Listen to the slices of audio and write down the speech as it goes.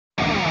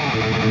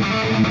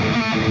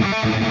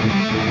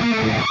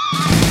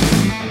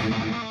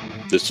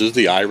This is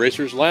the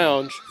iRacers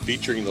Lounge,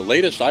 featuring the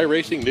latest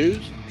iRacing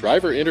news,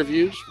 driver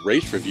interviews,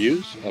 race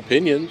reviews,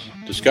 opinions,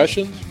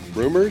 discussions,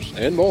 rumors,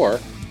 and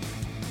more.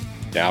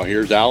 Now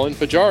here's Alan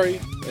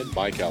Pajari and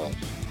Mike Ellis.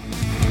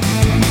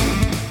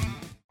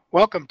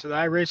 Welcome to the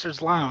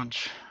iRacers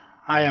Lounge.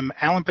 I am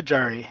Alan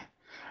Pajari.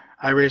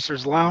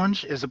 iRacers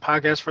Lounge is a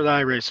podcast for the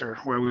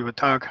iRacer, where we would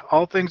talk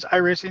all things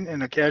iRacing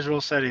in a casual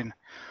setting.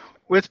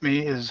 With me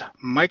is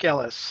Mike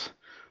Ellis,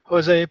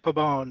 Jose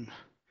Pabon,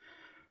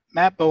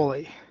 Matt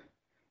Boley,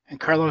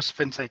 and Carlos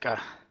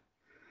Fonseca.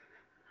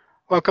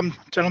 Welcome,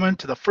 gentlemen,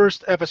 to the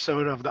first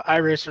episode of the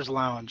iRacers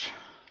Lounge.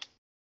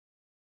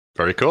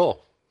 Very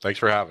cool. Thanks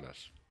for having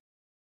us.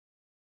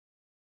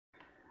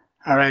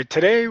 All right,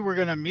 today we're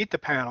going to meet the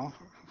panel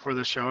for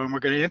the show, and we're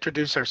going to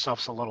introduce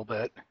ourselves a little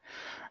bit.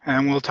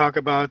 And we'll talk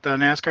about the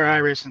NASCAR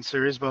iRacing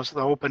series, both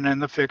the open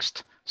and the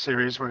fixed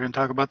series. We're going to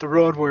talk about the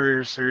Road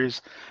Warriors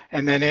series,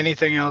 and then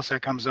anything else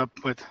that comes up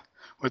with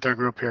our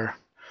group here.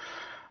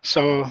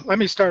 So let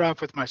me start off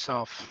with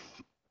myself.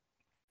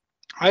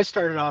 I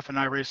started off in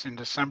iRacing in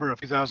December of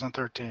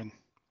 2013.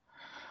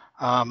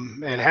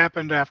 It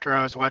happened after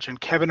I was watching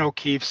Kevin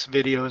O'Keefe's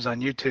videos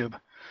on YouTube,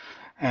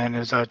 and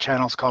his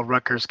channel's called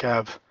Rutgers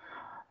Kev.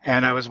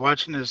 And I was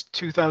watching his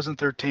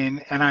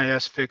 2013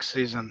 NIS fixed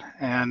season,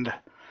 and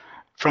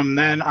from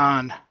then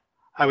on,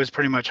 I was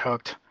pretty much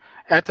hooked.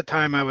 At the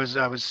time, I was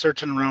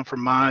searching around for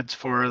mods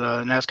for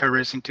the NASCAR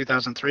Racing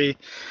 2003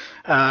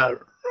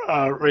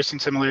 racing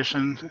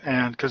simulation,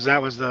 and because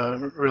that was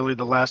really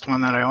the last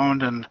one that I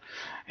owned,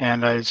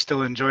 and I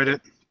still enjoyed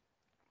it.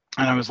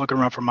 And I was looking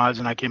around for mods,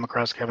 and I came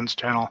across Kevin's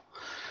channel,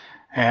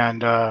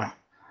 and I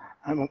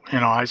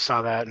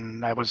saw that,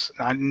 and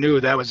I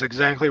knew that was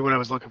exactly what I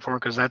was looking for,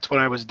 because that's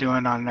what I was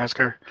doing on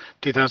NASCAR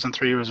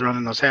 2003. Was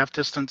running those half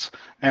distance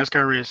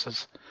NASCAR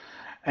races,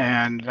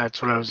 and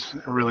that's what I was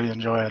really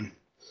enjoying.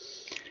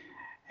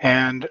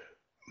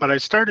 But I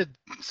started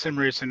sim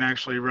racing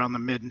actually around the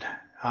mid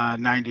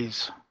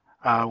 90s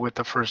with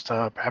the first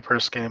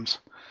Papyrus games.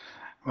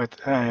 So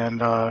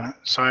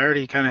I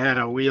already kind of had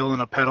a wheel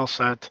and a pedal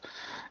set.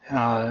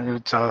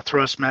 It's a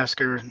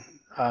Thrustmaster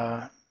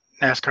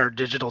NASCAR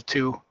Digital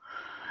 2.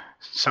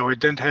 So it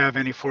didn't have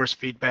any force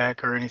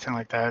feedback or anything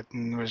like that,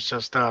 and it was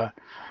just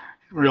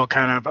real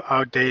kind of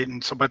outdated.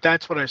 And so, but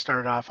that's what I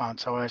started off on.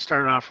 So I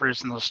started off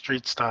racing those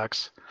street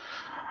stocks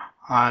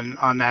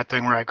on that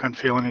thing where I couldn't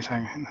feel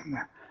anything.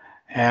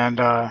 And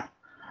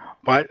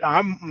but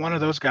I'm one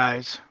of those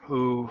guys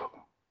who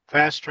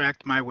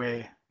fast-tracked my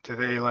way to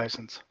the A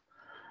license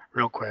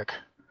real quick.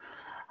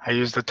 I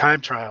used the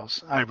time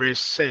trials. I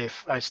raced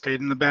safe. I stayed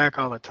in the back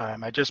all the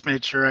time. I just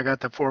made sure I got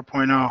the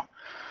 4.0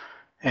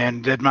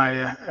 and did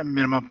my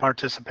minimum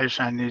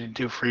participation I needed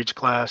to do for each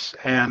class.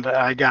 And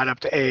I got up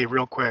to A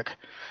real quick.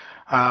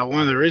 One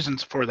of the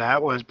reasons for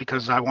that was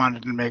because I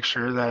wanted to make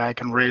sure that I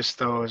can race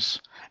those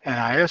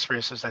NIS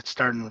races that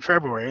started in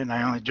February, and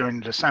I only joined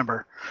in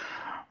December.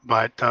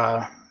 But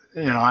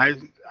when I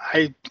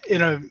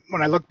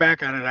look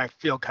back on it, I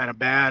feel kind of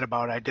bad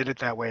about I did it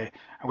that way.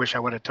 I wish I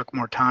would have took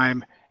more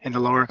time in the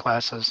lower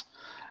classes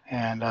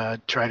and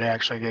try to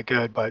actually get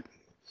good. But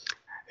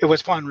it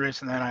was fun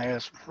racing the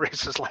NIS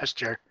races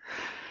last year.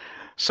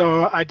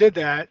 So I did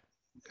that,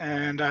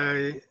 and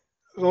a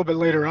little bit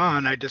later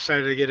on, I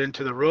decided to get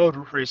into the road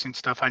racing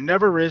stuff. I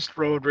never raced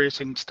road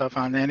racing stuff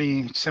on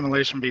any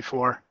simulation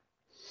before,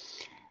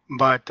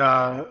 but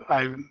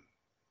I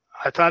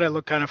thought it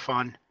looked kind of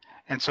fun,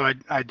 and so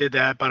I did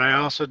that. But I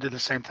also did the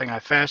same thing. I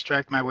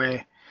fast-tracked my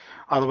way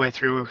all the way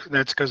through.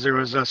 That's because there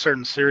was a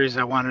certain series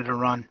I wanted to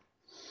run,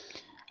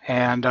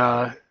 and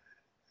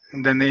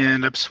then they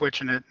ended up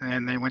switching it,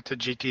 and they went to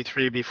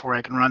GT3 before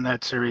I can run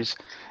that series.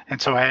 And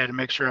so I had to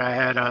make sure I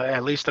had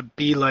at least a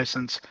B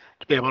license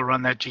to be able to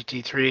run that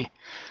GT3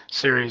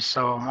 series.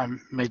 So I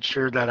made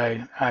sure that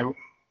I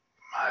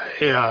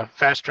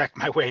fast-tracked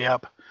my way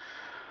up.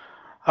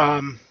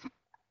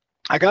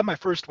 I got my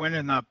first win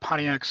in the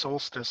Pontiac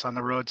Solstice on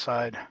the road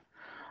side.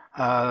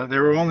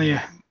 There were only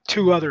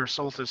 2 other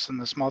Solstice in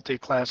this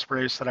multi-class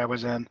race that I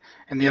was in,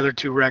 and the other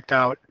 2 wrecked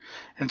out.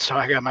 And so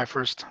I got my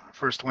first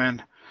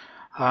win.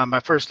 My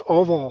first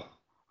oval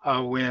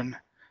win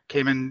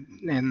came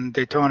in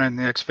Daytona in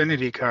the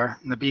Xfinity car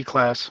in the B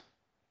class,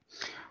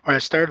 where I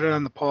started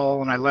on the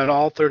pole and I led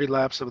all 30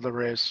 laps of the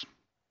race.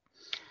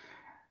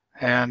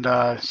 And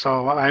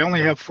so I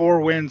only have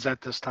 4 wins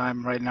at this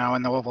time right now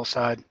in the oval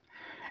side,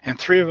 and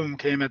 3 of them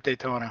came at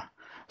Daytona.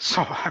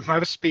 So I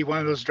must be one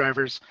of those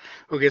drivers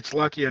who gets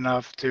lucky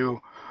enough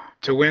to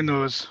win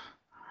those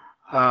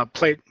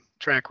plate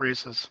track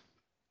races.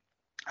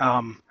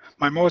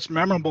 My most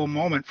memorable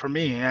moment for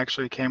me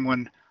actually came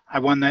when I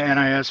won the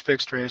NIS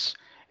fixed race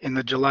in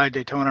the July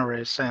Daytona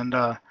race, and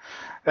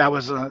that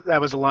was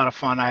a lot of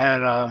fun. I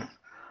had a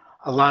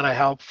lot of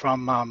help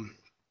from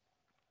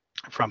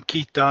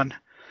Keith Dunn,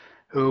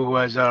 who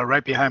was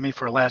right behind me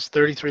for the last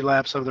 33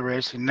 laps of the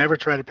race. He never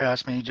tried to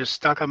pass me. He just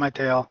stuck on my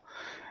tail,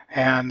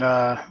 and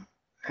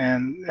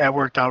that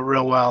worked out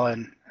real well,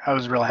 and I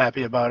was real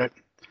happy about it.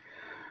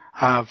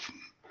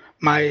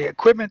 My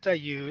equipment I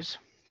use,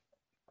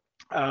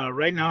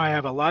 right now I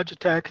have a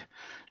Logitech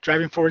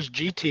Driving Force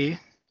GT.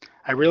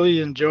 I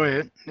really enjoy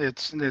it.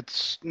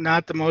 It's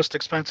not the most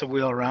expensive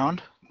wheel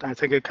around. I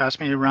think it cost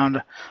me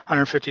around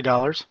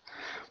 $150,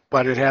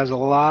 but it has a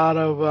lot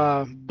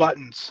of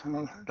buttons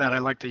that I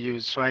like to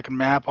use, so I can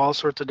map all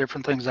sorts of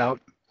different things out.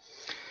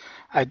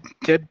 I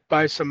did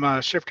buy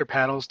some shifter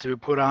paddles to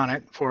put on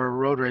it for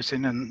road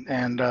racing,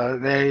 and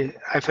they,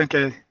 I think,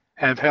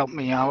 have helped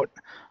me out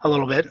a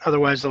little bit.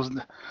 Otherwise,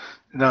 the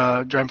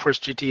Driving Force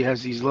GT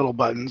has these little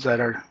buttons that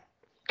are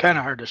kind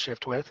of hard to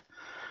shift with.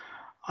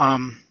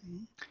 Um,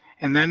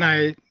 and then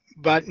I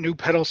bought new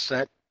pedal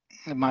set,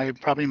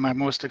 probably my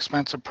most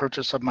expensive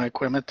purchase of my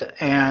equipment,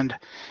 and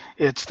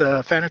it's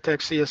the Fanatec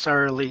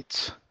CSR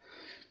Elites.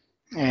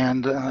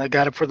 And I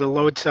got it for the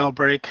load cell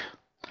brake,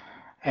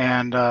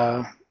 and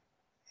I,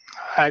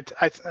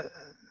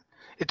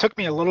 it took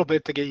me a little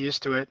bit to get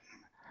used to it,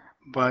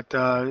 but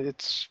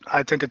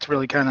I think it's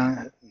really kind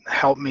of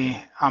helped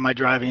me on my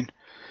driving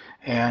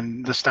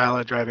and the style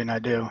of driving I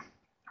do.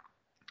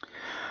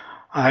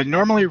 I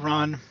normally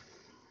run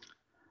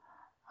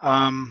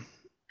the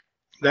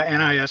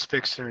NIS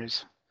Fixed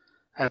Series.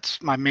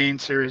 That's my main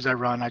series I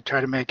run. I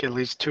try to make at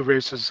least 2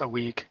 races a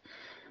week.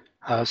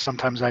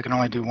 Sometimes I can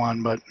only do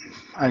 1, but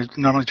I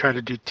normally try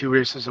to do 2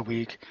 races a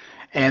week.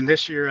 And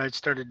this year I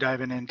started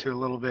diving into a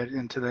little bit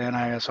into the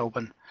NIS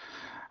Open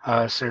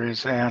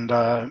series, and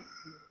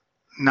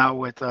now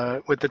with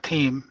the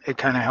team, it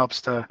kind of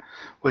helps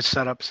with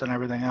setups and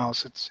everything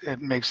else.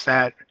 It makes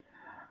that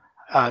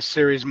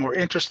series more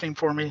interesting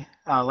for me.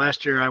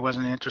 Last year I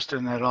wasn't interested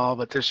in it at all,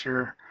 but this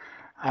year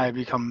I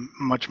become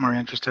much more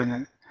interested in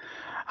it.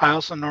 I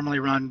also normally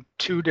run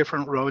 2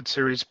 different road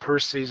series per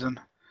season,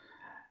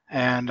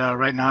 and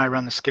right now I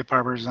run the Skip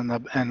Arbors and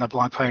the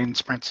Blancpain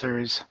Sprint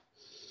Series.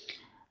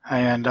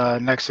 And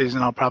next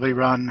season I'll probably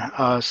run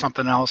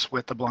something else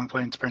with the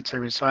Blancpain Sprint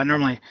Series. So I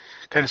normally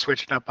kind of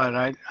switch it up, but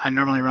I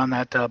normally run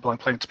that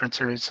Blancpain Sprint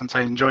Series since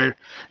I enjoy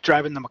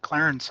driving the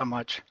McLaren so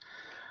much.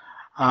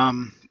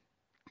 And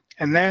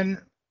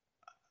then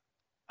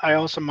I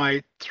also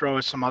might throw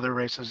some other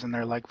races in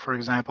there. Like, for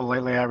example,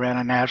 lately I ran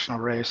a national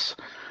race.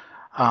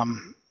 A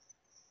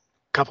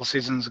couple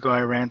seasons ago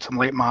I ran some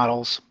late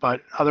models,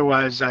 but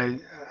otherwise I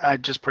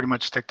just pretty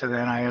much stick to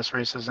the NIS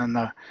races and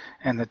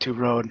the 2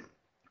 road.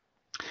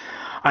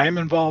 I am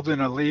involved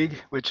in a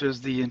league, which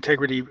is the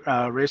Integrity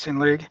Racing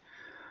League.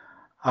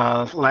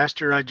 Last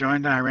year I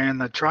joined and I ran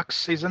the trucks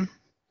season,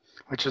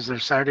 which is their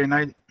Saturday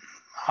night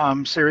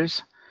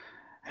series,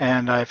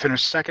 and I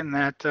finished second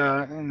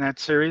in that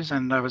series,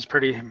 and I was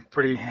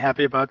pretty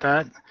happy about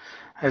that.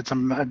 I had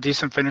some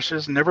decent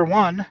finishes. Never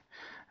won.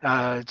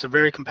 It's a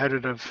very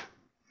competitive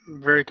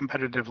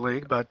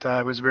league, but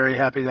I was very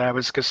happy that I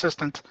was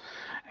consistent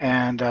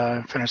and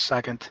finished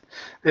second.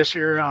 This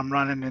year I'm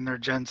running in their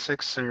Gen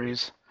 6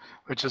 series,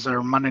 which is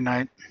our Monday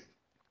night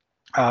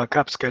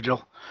cup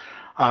schedule,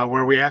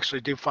 where we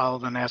actually do follow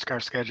the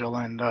NASCAR schedule.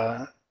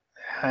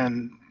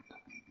 And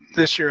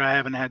this year I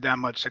haven't had that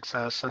much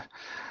success. I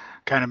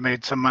kind of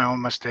made some of my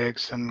own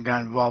mistakes and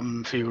got involved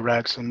in a few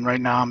wrecks. And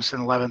right now I'm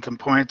sitting 11th in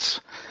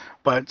points,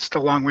 but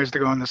still a long ways to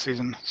go in the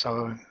season.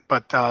 So,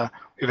 but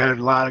we've had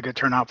a lot of good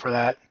turnout for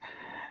that,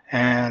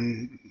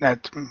 and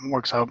that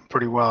works out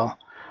pretty well.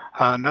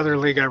 Another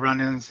league I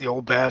run in is the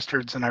Old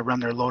Bastards, and I run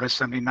their Lotus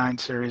 79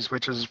 series,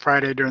 which is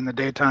Friday during the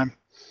daytime.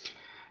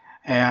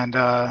 And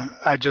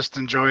I just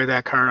enjoy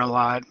that car a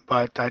lot,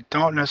 but I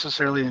don't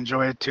necessarily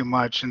enjoy it too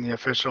much in the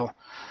official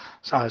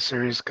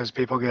series because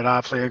people get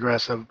awfully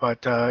aggressive.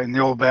 But in the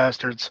Old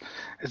Bastards,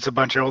 it's a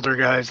bunch of older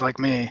guys like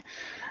me,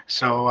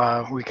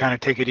 so we kind of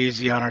take it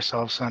easy on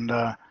ourselves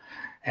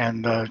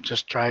and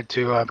just try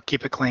to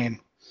keep it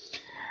clean.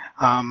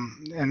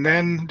 And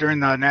then during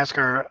the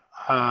NASCAR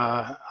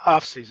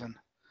off season,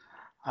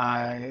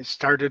 I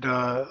started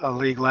a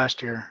league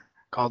last year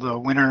called the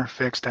Winter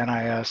Fixed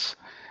NIS,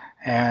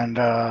 and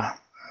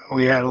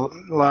we had a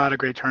lot of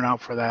great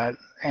turnout for that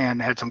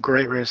and had some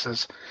great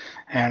races.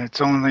 And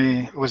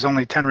it was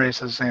only 10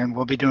 races, and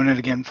we'll be doing it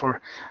again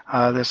for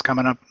this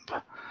coming up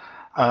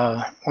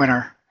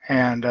winter,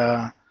 and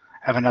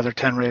have another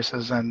 10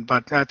 races.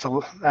 But that's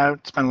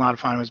been a lot of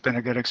fun. It's been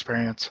a good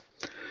experience.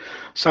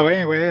 So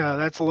anyway,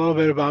 that's a little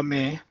bit about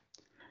me.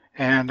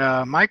 And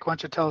Mike, why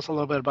don't you tell us a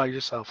little bit about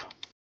yourself?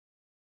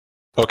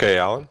 Okay,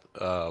 Alan.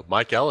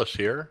 Mike Ellis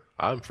here.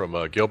 I'm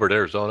from Gilbert,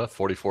 Arizona,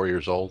 44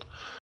 years old.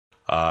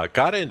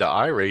 Got into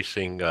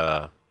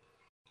iRacing.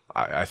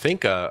 I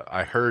think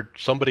I heard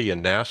somebody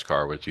in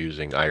NASCAR was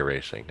using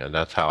iRacing, and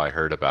that's how I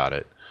heard about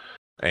it.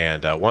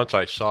 And once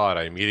I saw it,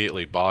 I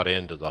immediately bought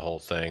into the whole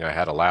thing. I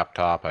had a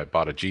laptop. I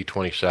bought a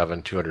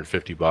G27,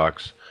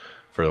 $250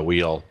 for the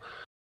wheel,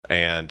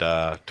 and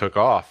took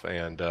off.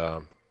 And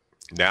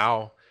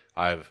now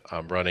I'm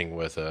running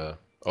with a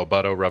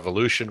Obuto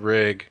Revolution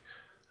rig,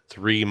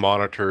 3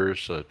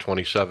 monitors, a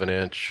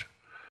 27-inch,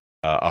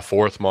 a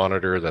 4th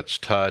monitor that's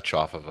touch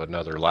off of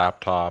another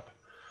laptop.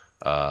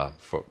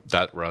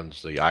 That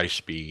runs the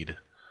iSpeed.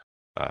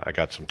 I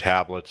got some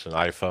tablets and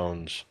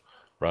iPhones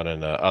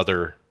running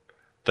other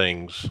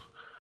things.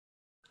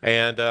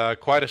 And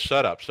quite a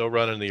setup. Still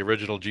running the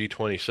original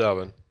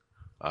G27.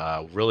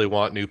 Really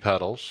want new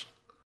pedals.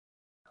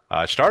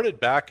 I started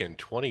back in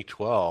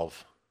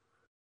 2012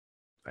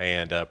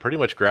 and pretty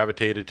much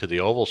gravitated to the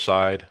oval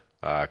side.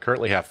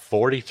 Currently have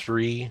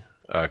 43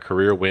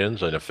 career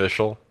wins in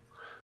official.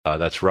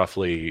 That's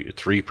roughly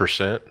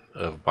 3%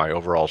 of my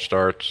overall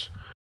starts.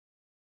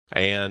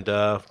 And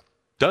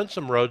done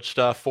some road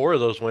stuff. 4 of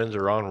those wins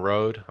are on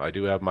road. I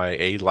do have my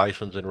A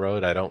license in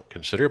road. I don't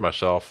consider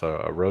myself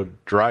a road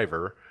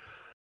driver.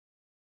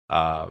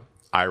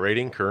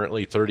 iRating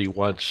currently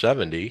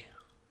 3170.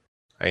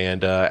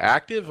 And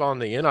active on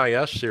the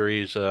NIS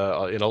series in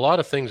a lot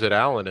of things that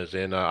Alan is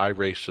in. I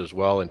race as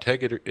well.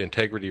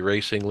 Integrity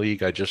Racing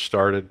League I just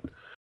started.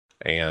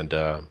 And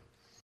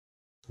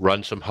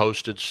run some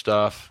hosted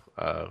stuff,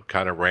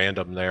 kind of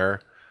random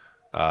there.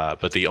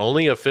 But the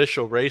only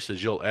official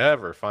races you'll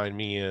ever find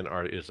me in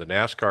is the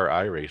NASCAR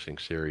iRacing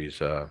series,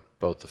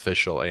 both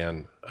official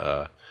and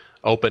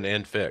open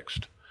and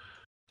fixed.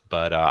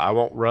 But I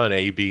won't run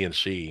A, B, and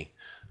C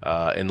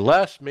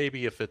unless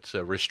maybe if it's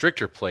a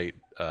restrictor plate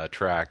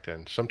track,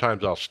 and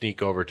sometimes I'll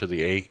sneak over to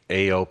the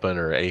A open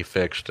or A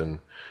fixed and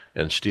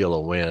steal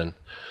a win.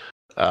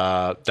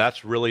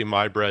 That's really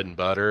my bread and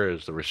butter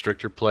is the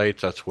restrictor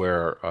plates. That's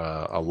where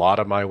a lot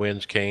of my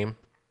wins came.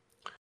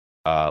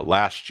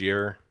 Last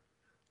year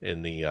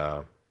in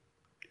the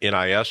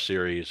NIS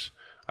series,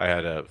 I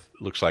had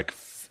looks like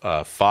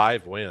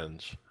 5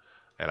 wins,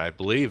 and I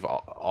believe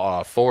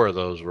 4 of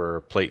those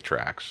were plate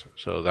tracks.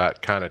 So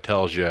that kind of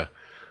tells you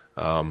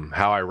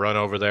how I run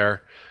over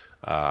there.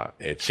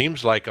 It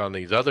seems like on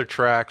these other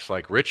tracks,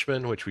 like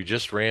Richmond, which we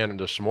just ran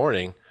this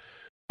morning,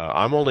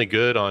 I'm only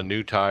good on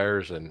new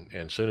tires, and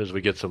as soon as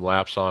we get some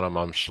laps on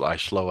them, I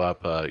slow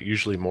up,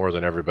 usually more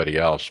than everybody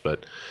else.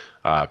 But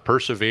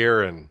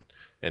persevere and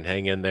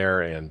hang in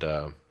there,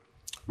 and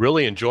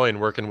really enjoying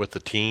working with the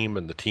team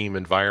and the team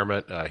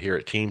environment here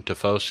at Team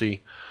Tifosi,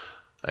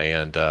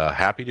 and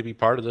happy to be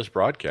part of this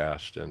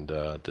broadcast and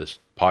this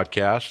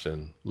podcast,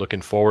 and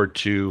looking forward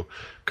to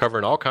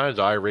covering all kinds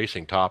of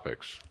iRacing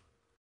topics.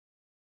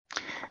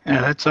 Yeah,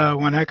 that's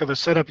one heck of a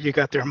setup you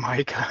got there,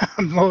 Mike.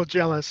 I'm a little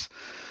jealous.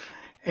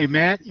 Hey,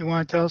 Matt, you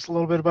want to tell us a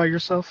little bit about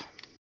yourself?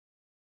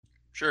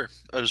 Sure.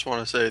 I just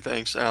want to say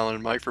thanks, Alan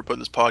and Mike, for putting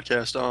this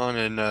podcast on.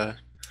 And my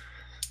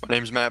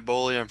name's Matt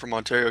Boley. I'm from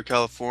Ontario,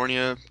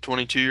 California,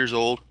 22 years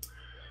old.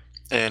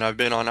 And I've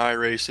been on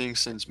iRacing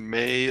since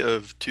May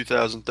of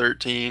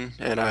 2013.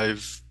 And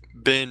I've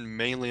been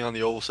mainly on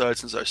the oval side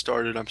since I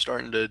started. I'm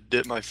starting to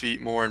dip my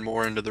feet more and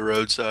more into the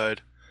road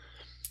side.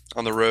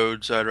 On the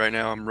road side right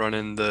now, I'm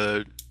running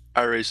the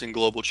iRacing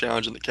Global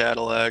Challenge in the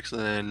Cadillacs and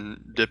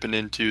then dipping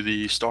into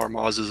the Star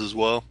Mazdas as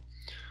well.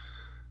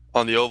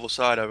 On the oval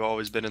side, I've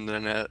always been in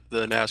the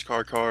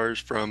NASCAR cars,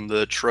 from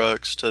the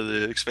trucks to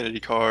the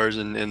Xfinity cars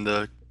and in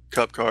the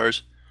Cup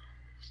cars.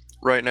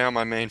 Right now,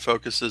 my main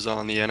focus is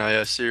on the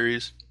NIS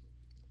series.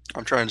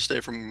 I'm trying to stay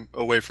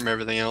away from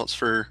everything else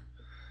for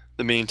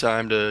the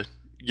meantime to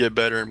get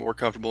better and more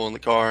comfortable in the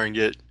car and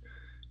get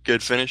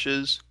good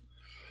finishes.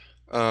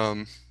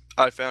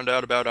 I found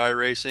out about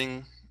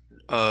iRacing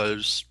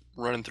just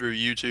running through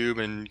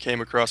YouTube and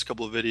came across a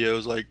couple of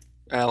videos like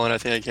Alan. I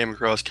think I came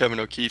across Kevin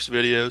O'Keefe's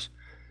videos,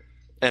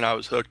 and I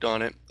was hooked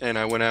on it. And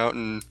I went out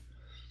and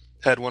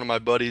had one of my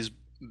buddies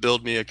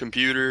build me a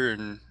computer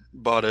and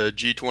bought a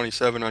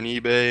G27 on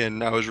eBay,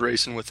 and I was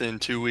racing within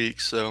 2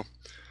 weeks. So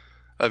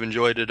I've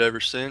enjoyed it ever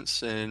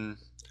since, and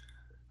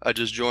I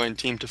just joined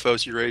Team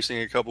Tifosi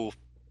Racing a couple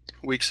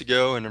weeks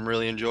ago, and I'm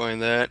really enjoying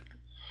that,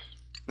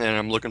 and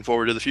I'm looking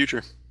forward to the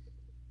future.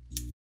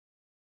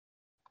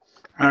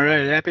 All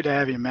right, happy to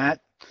have you, Matt.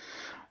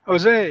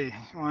 Jose,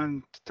 you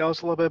want to tell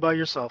us a little bit about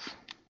yourself?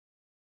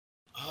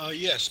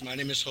 Yes, my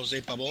name is Jose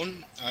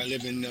Pabon. I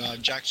live in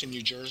Jackson,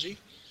 New Jersey.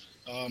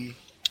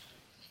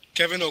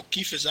 Kevin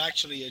O'Keefe is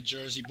actually a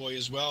Jersey boy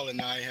as well,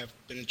 and I have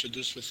been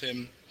introduced with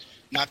him,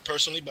 not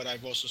personally, but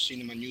I've also seen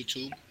him on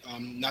YouTube.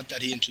 Not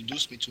that he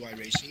introduced me to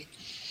iRacing.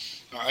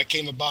 I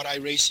came about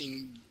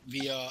iRacing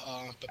via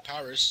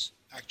Paparis,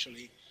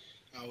 actually.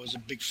 I was a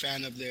big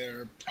fan of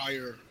their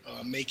prior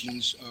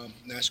makings,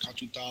 NASCAR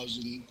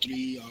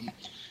 2003,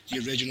 the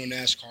original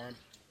NASCAR.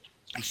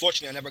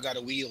 Unfortunately, I never got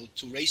a wheel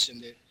to race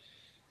in it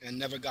and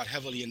never got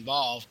heavily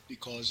involved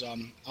because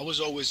I was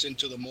always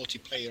into the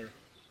multiplayer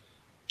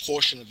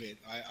portion of it.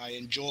 I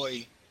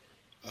enjoy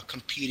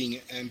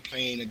competing and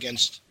playing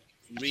against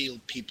real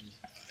people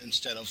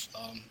instead of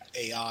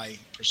AI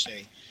per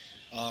se.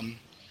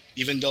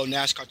 Even though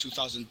NASCAR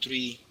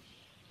 2003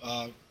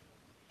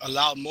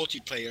 allowed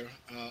multiplayer,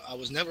 I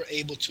was never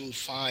able to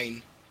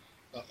find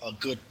a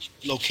good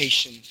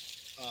location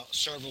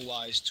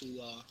server-wise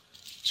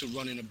to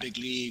run in a big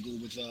league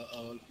or with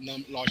a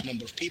large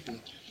number of people.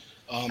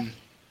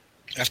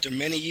 After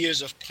many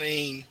years of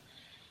playing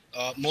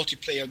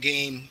multiplayer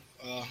game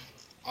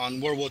on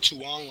World War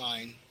II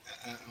Online,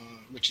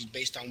 which is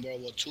based on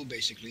World War II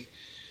basically,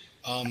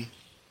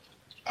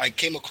 I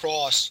came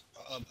across,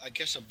 I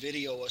guess, a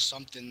video or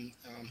something,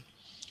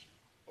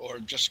 or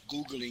just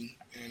Googling,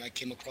 and I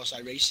came across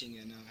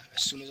iRacing. And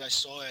as soon as I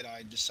saw it,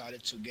 I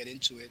decided to get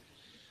into it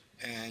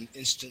and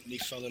instantly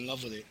fell in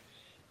love with it.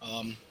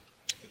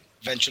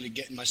 Eventually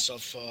getting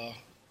myself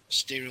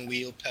steering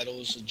wheel,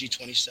 pedals, a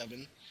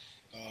G27,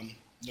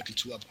 looking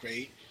to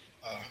upgrade.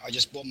 I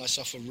just bought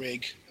myself a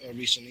rig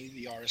recently,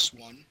 the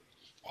RS1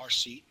 R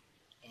seat,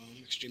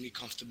 extremely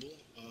comfortable.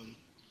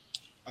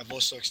 I've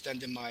also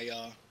extended my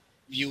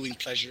viewing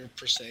pleasure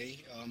per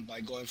se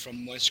by going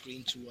from one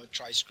screen to a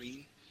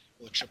tri-screen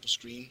or a triple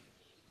screen.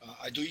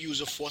 I do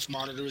use a fourth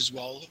monitor as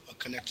well,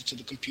 connected to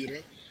the computer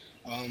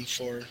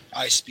for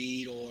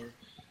iSpeed or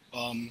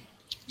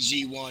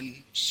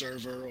Z1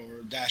 server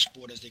or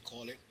dashboard, as they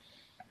call it.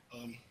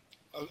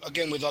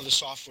 Again, with other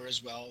software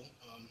as well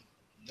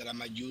that I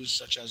might use,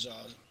 such as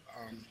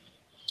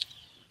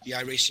the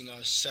iRacing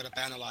setup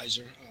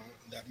analyzer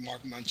that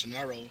Mark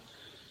Montanaro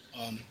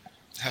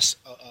has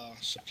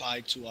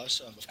supplied to us,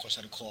 of course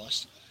at a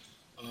cost.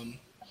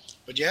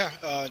 But yeah,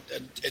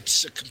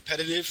 it's a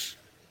competitive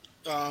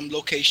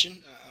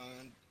location.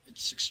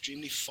 It's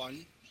extremely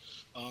fun.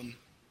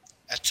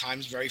 At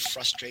times very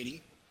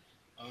frustrating.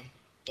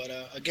 But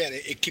again,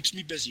 it keeps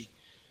me busy,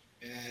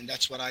 and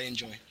that's what I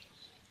enjoy.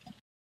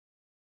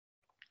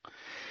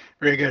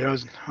 Very good,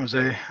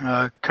 Jose.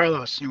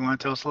 Carlos, you want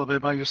to tell us a little bit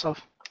about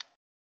yourself?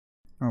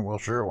 Oh, well,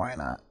 sure, why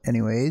not?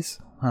 Anyways,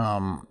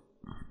 my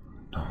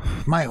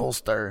whole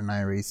start in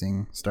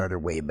iRacing started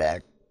way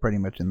back, pretty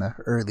much in the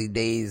early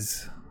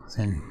days,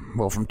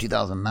 from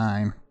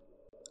 2009.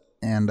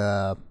 And,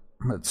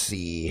 let's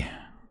see.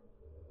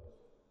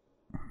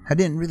 I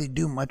didn't really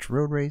do much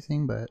road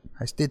racing, but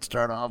I did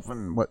start off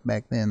in what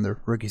back then the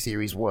rookie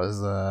series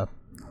was,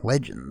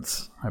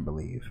 Legends, I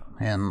believe.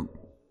 And,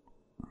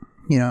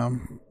 you know,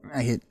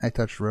 I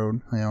touched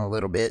road, a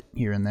little bit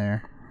here and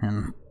there,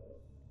 and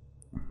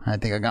I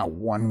think I got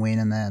one win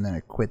in that, and then I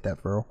quit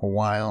that for a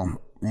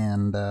while.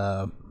 And,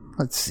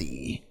 let's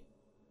see.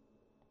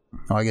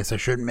 Oh, I guess I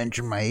shouldn't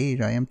mention my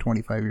age. I am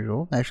 25 years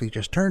old. I actually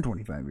just turned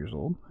 25 years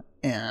old,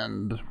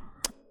 and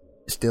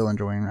still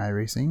enjoying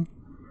iRacing.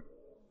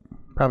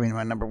 Probably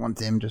my number one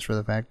sim, just for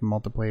the fact the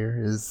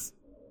multiplayer is,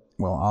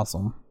 well,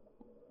 awesome.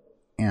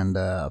 And,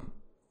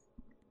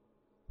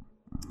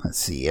 let's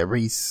see, I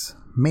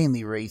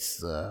mainly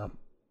race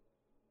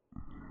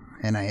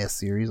NIS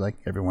series like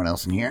everyone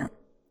else in here.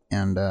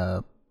 And,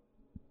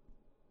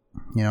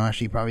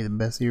 actually probably the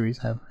best series.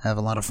 Have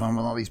a lot of fun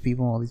with all these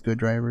people, all these good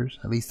drivers,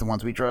 at least the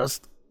ones we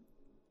trust.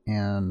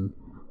 And,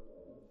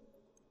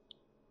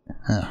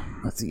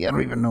 let's see, I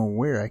don't even know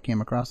where I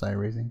came across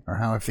iRacing or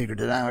how I figured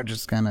it out. I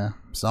just kind of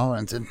saw it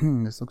and said,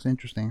 this looks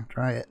interesting,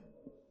 try it.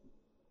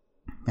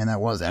 And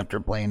that was after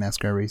playing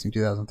NASCAR Racing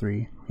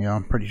 2003.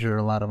 I'm pretty sure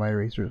a lot of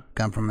iRacers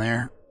come from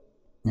there.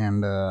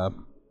 And, wow,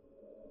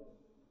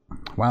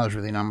 there's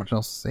really not much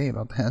else to say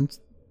about that.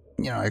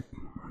 I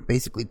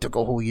basically took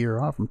a whole year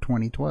off from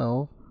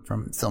 2012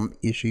 from some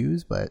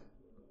issues, but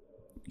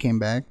came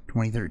back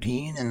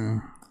 2013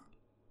 and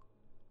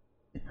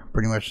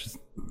pretty much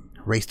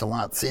raced a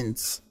lot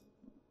since.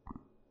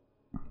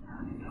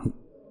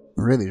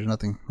 Really, there's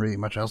nothing really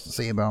much else to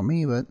say about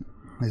me, but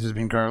this has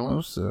been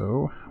Carlos,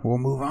 so we'll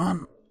move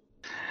on.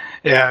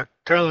 Yeah,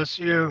 Carlos,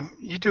 you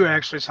do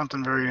actually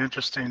something very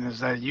interesting, is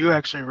that you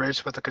actually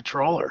race with a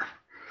controller,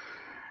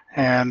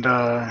 and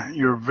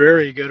you're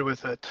very good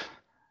with it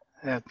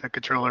at the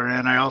controller.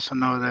 And I also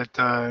know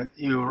that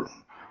you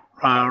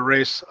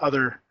race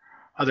other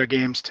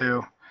games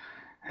too,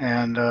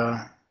 and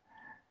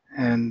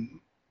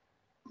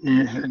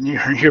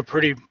you're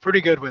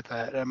pretty good with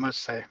that, I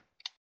must say.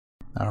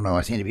 I don't know,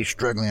 I seem to be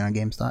struggling on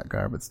GameStop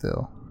car, but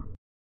still.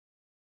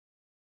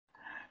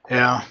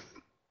 Yeah.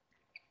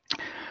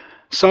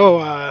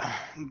 So,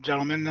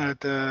 gentlemen, at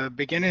the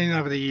beginning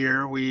of the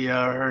year,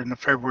 or in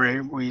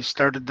February, we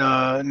started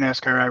the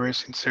NASCAR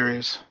iRacing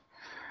series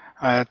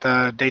at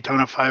the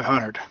Daytona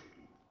 500.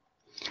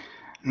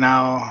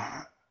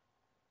 Now,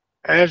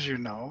 as you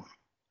know,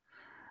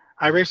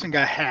 iRacing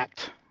got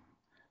hacked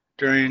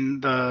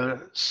during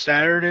the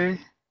Saturday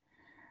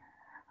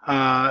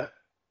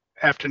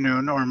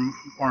afternoon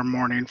or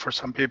morning for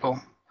some people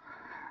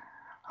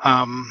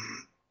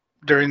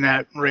during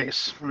that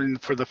race,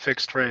 for the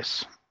fixed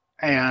race.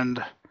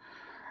 And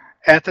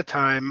at the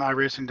time,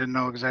 iRacing didn't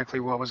know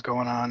exactly what was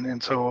going on,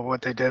 and so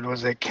what they did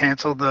was they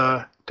canceled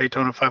the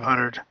Daytona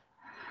 500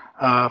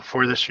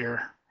 for this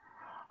year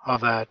of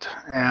that.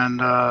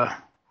 And I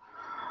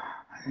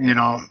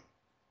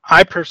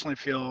personally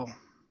feel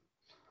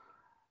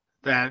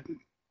that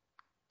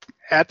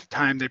at the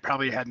time they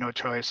probably had no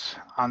choice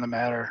on the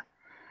matter.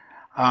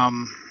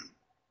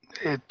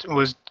 It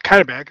was kind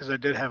of bad because I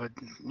did have a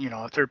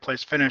third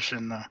place finish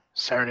in the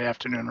Saturday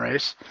afternoon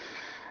race.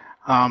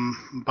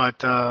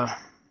 But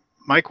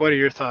Mike, what are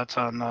your thoughts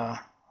on?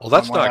 Well,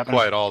 that's on what not happened?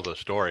 quite all the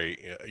story.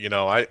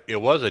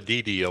 It was a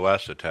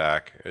DDoS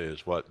attack,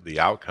 is what the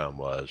outcome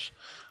was,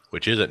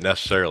 which isn't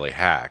necessarily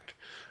hacked.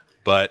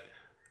 But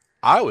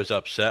I was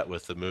upset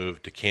with the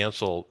move to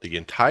cancel the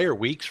entire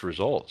week's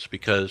results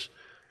because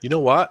You know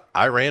what?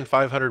 I ran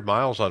 500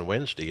 miles on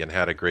Wednesday and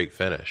had a great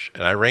finish.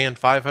 And I ran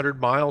 500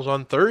 miles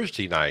on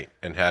Thursday night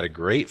and had a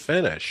great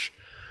finish.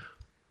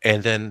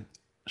 And then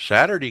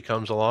Saturday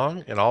comes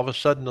along, and all of a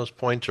sudden those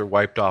points are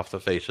wiped off the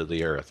face of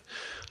the earth.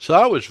 So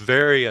I was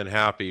very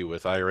unhappy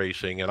with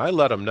iRacing, and I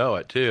let them know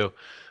it too,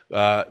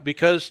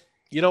 because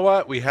you know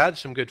what? We had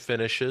some good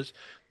finishes.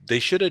 They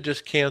should have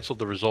just canceled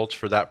the results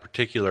for that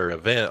particular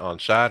event on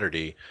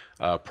Saturday.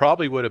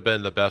 Probably would have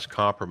been the best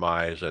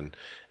compromise, and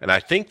I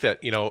think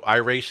that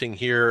iRacing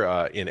here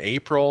in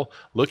April,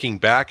 looking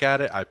back at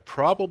it, I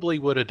probably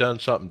would have done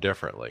something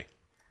differently.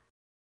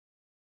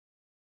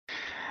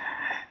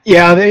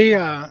 Yeah,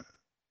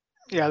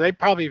 they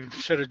probably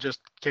should have just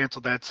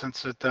canceled that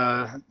since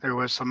there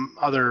was some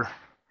other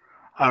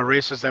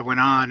races that went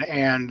on,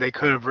 and they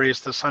could have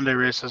raced the Sunday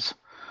races.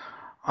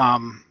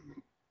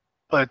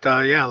 But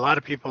yeah, a lot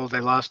of people, they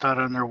lost out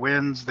on their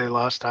wins. They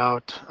lost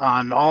out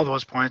on all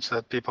those points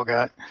that people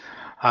got.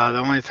 The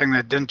only thing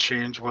that didn't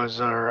change was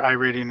our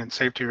iRating and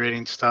safety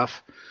rating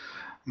stuff.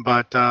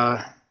 But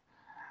I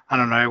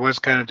don't know. I was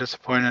kind of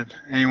disappointed.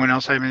 Anyone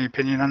else have any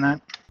opinion on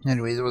that?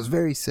 Anyways, it was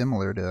very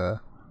similar to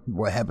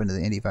what happened to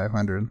the Indy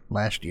 500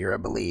 last year, I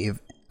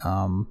believe. It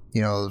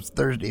was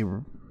Thursday.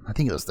 I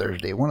think it was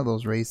Thursday. One of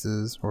those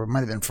races, or it might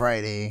have been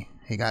Friday.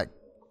 It got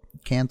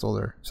canceled,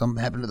 or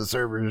something happened to the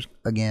servers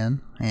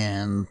again,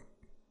 and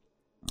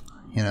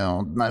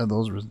none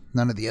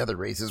of the other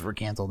races were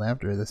canceled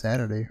after the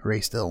Saturday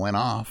race. Still went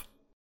off.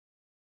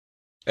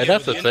 And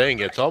that's the thing.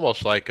 It's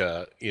almost like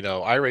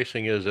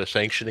iRacing is a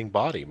sanctioning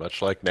body,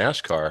 much like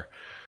NASCAR.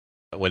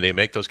 When they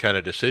make those kind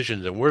of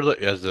decisions, and we're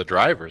as the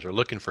drivers are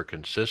looking for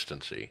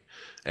consistency,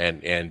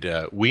 and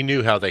we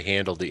knew how they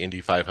handled the Indy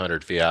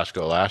 500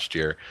 fiasco last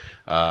year,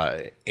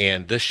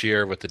 and this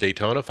year with the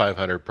Daytona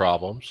 500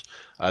 problems,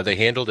 they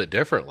handled it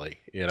differently,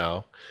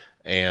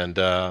 and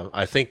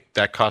I think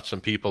that caught some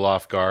people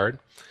off guard.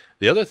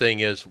 The other thing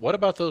is, what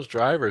about those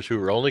drivers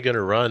who are only going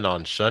to run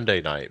on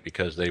Sunday night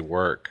because they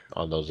work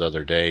on those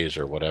other days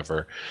or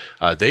whatever?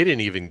 They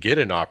didn't even get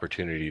an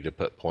opportunity to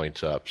put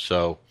points up.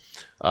 So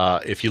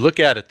if you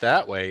look at it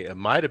that way, it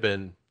might have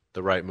been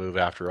the right move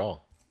after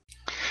all.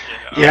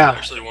 Yeah, I'm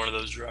actually one of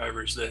those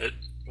drivers that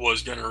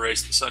was going to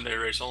race the Sunday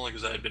race only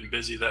because I had been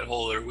busy that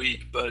whole other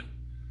week. But,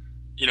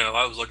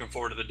 I was looking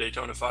forward to the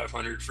Daytona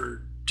 500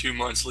 for 2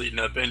 months leading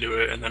up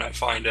into it, and then I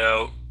find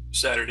out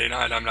Saturday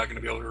night I'm not going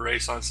to be able to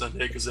race on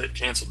Sunday because they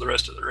canceled the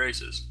rest of the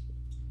races.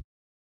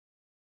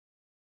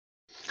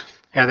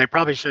 Yeah, they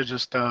probably should have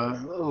just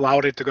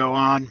allowed it to go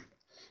on.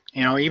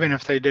 Even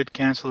if they did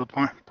cancel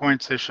the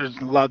points, they should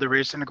allow the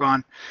racing to go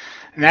on.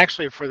 And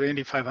actually, for the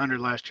Indy 500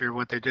 last year,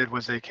 what they did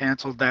was they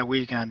canceled that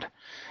weekend,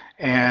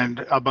 and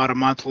about a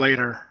month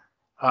later,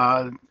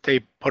 they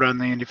put on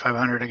the Indy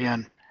 500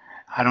 again.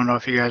 I don't know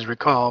if you guys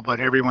recall,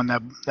 but everyone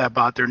that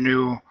bought their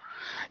new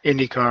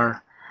Indy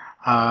car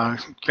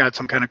got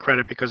some kind of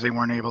credit because they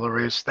weren't able to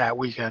race that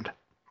weekend.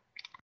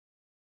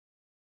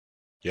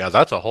 Yeah,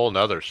 that's a whole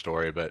nother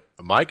story, but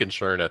my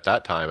concern at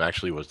that time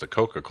actually was the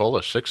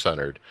Coca-Cola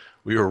 600.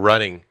 We were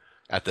running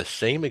at the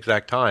same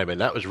exact time, and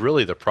that was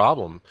really the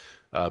problem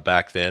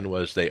back then,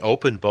 was they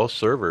opened both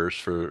servers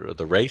for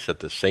the race at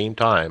the same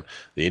time,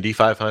 the Indy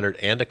 500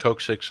 and the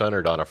Coke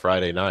 600 on a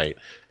Friday night,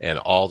 and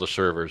all the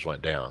servers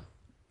went down.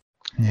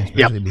 Yeah,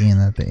 especially being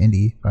that the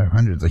Indy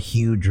 500 is a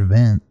huge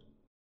event.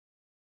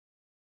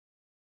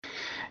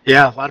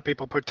 Yeah, a lot of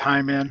people put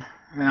time in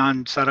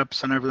on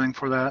setups and everything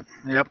for that.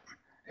 Yep.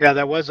 Yeah,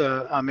 that was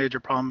a major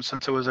problem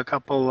since it was a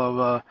couple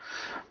of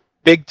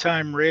big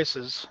time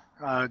races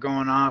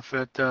going off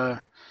at the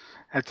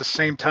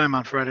same time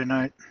on Friday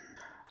night.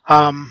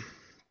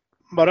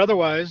 But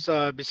otherwise,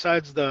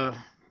 besides the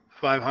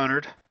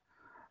 500,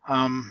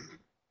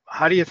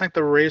 how do you think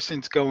the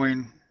racing's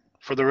going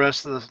for the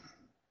rest of the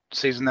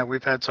season that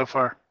we've had so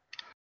far?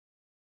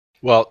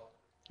 Well,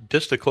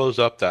 just to close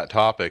up that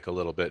topic a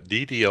little bit,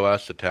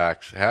 DDoS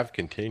attacks have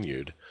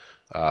continued.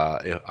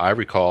 I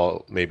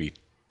recall maybe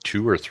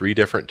 2 or 3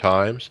 different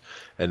times,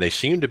 and they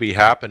seem to be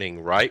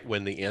happening right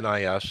when the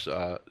NIS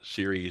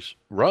series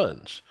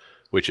runs,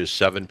 which is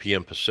 7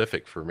 p.m.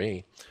 Pacific for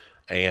me.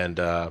 And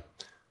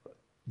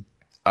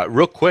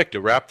real quick to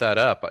wrap that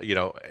up,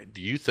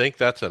 do you think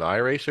that's an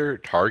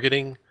iRacer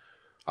targeting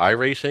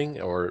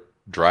iRacing or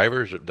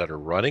drivers that are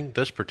running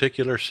this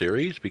particular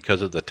series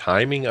because of the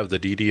timing of the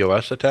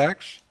DDoS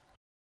attacks?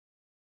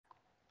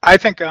 I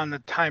think on the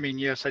timing,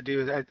 yes, I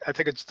do. I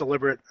think it's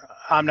deliberate.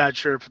 I'm not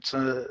sure if it's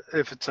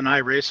an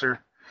iRacer.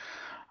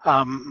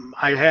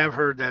 I have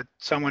heard that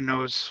someone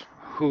knows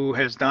who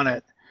has done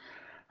it,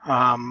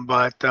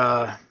 but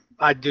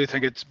I do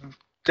think it's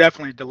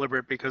definitely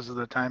deliberate because of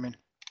the timing.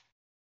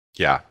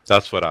 Yeah,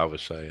 that's what I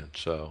was saying.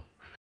 So,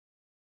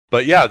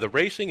 but yeah, the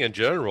racing in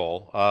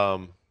general,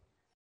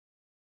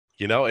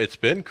 it's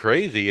been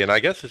crazy, and I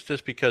guess it's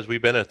just because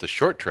we've been at the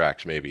short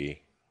tracks.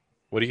 Maybe.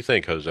 What do you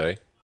think, Jose?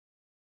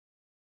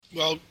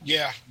 Well,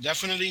 yeah,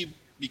 definitely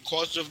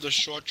because of the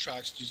short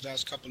tracks these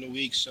last couple of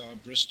weeks,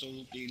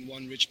 Bristol being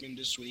one, Richmond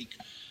this week,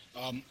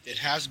 it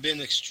has been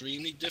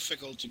extremely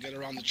difficult to get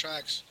around the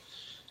tracks.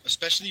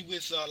 especially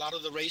with a lot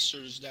of the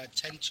racers that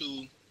tend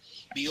to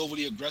be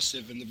overly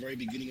aggressive in the very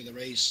beginning of the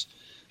race.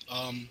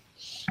 Um,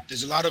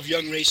 there's a lot of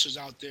young racers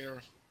out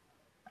there,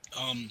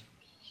 um,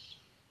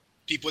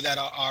 people that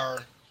are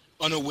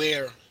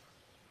unaware,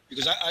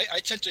 because I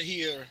tend to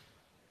hear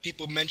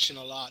people mention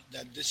a lot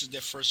that this is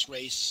their first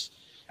race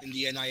in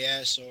the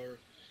NIS, or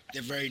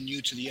they're very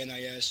new to the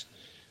NIS.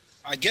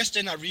 I guess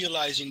they're not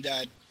realizing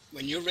that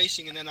when you're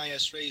racing an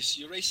NIS race,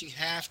 you're racing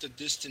half the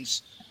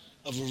distance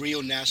of a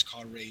real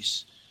NASCAR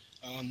race.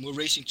 We're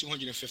racing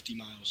 250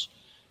 miles.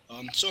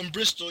 So in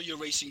Bristol, you're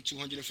racing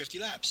 250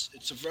 laps.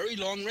 It's a very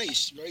long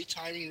race, very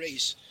tiring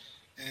race,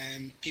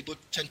 and people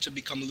tend to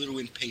become a little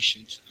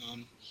impatient.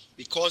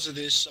 Because of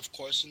this, of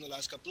course, in the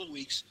last couple of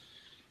weeks,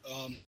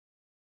 um,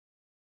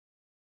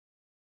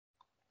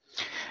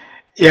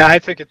 Yeah, I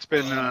think it's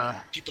been.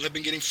 people have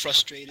been getting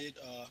frustrated.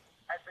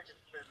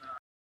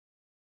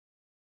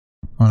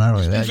 Well, not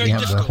only It's been that, very you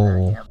have the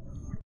difficult. whole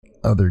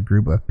other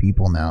group of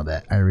people now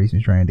that iRacing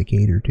is trying to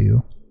cater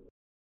to.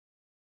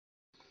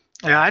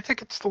 Yeah, I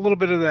think it's a little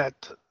bit of that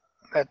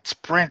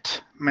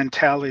sprint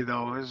mentality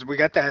though. Is we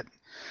got that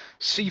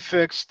C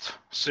fixed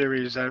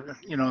series that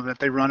that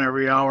they run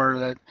every hour.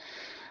 That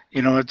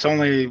it's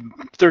only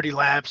 30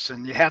 laps,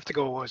 and you have to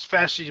go as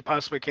fast as you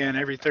possibly can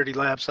every 30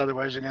 laps.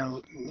 Otherwise, you're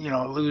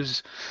gonna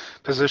lose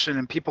position.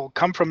 And people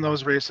come from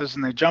those races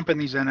and they jump in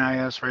these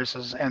NIS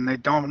races and they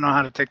don't know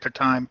how to take their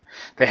time.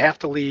 They have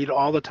to lead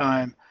all the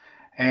time,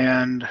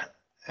 and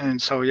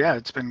so yeah,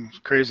 it's been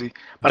crazy.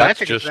 But I That's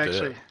think it's just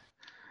actually. it.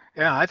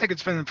 Yeah, I think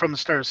it's been from the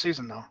start of the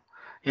season though.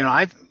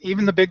 I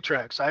even the big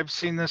tracks. I've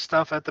seen this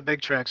stuff at the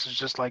big tracks. It's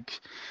just like,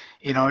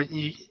 you know,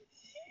 you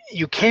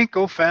you can't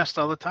go fast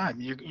all the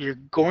time. You're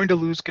going to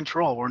lose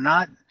control. We're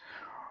not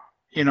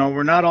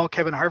all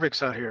Kevin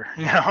Harvick's out here.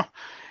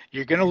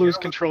 You're going to lose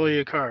control of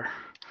your car.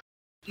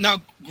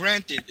 Now,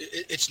 granted,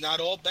 it's not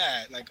all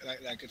bad like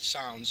it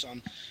sounds.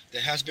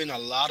 There has been a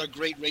lot of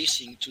great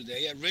racing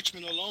today. At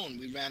Richmond alone,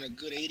 we ran a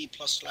good 80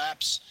 plus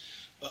laps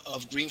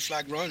of green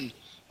flag run.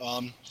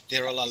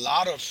 There are a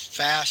lot of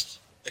fast,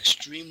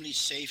 extremely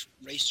safe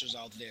racers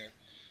out there.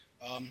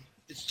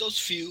 It's those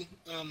few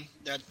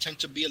that tend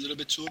to be a little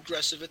bit too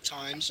aggressive at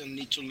times and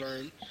need to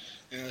learn,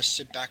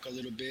 sit back a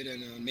little bit,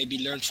 and maybe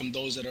learn from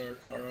those that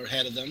are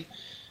ahead of them.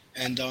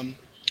 And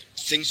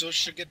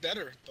should get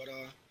better. But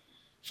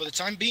for the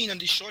time being on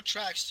these short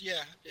tracks,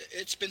 yeah,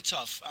 it's been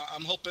tough.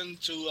 I'm hoping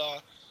to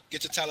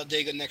get to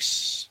Talladega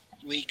next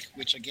week,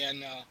 which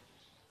again,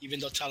 even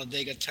though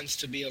Talladega tends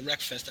to be a wreck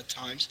fest at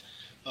times,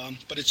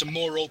 but it's a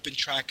more open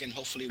track, and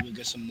hopefully we'll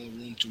get some more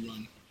room to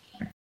run.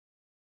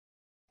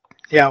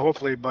 Yeah,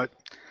 hopefully. But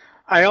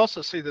I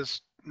also see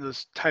this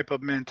type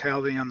of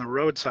mentality on the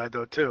roadside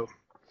though too.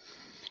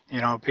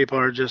 People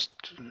are just,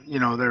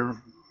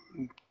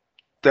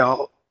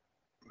 they'll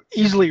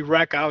easily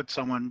wreck out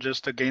someone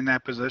just to gain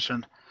that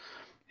position.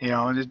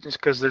 Just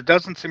because there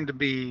doesn't seem to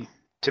be,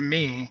 to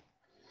me,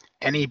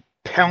 any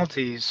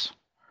penalties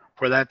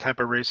for that type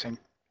of racing.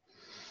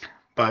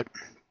 But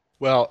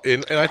Well,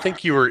 and I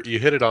think you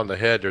hit it on the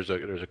head. There's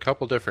a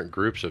couple different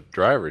groups of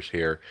drivers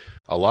here.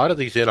 A lot of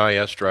these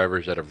NIS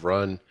drivers that have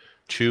run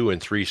 2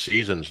 and 3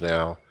 seasons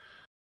now,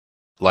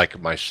 like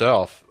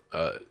myself,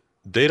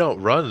 they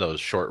don't run those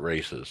short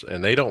races,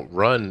 and they don't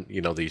run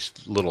these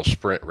little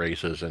sprint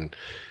races. And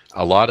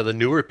a lot of the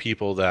newer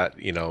people that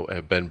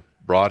have been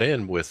brought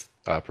in with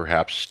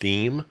perhaps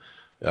Steam.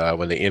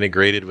 When they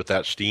integrated with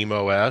that Steam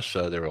OS,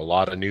 there were a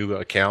lot of new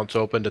accounts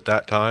opened at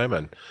that time,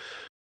 and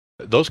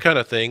those kind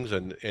of things,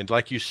 and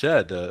like you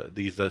said,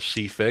 these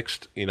C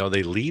fixed,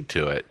 they lead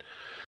to it,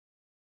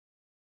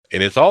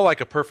 and it's all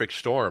like a perfect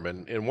storm.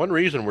 And one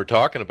reason we're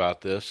talking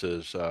about this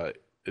is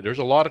there's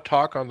a lot of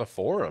talk on the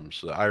forums,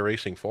 the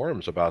iRacing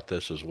forums, about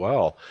this as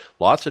well.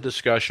 Lots of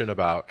discussion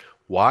about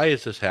why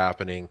is this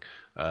happening,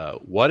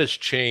 what has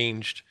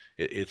changed.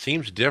 It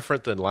seems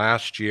different than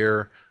last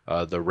year.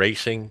 The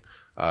racing.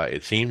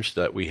 It seems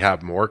that we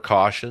have more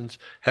cautions.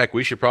 Heck,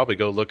 we should probably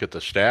go look at the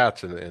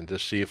stats and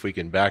just see if we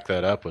can back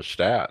that up with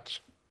stats.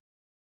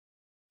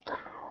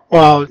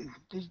 well,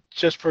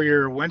 just for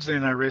your Wednesday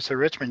night race at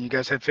Richmond, you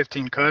guys had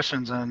 15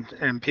 cautions,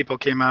 and people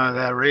came out of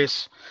that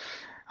race,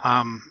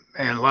 and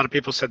a lot of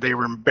people said they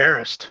were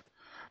embarrassed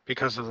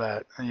because of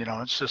that.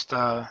 It's just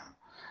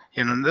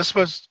this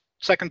was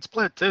second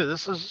split too.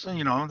 This is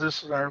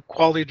this is our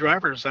quality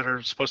drivers that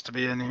are supposed to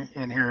be in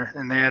here,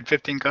 and they had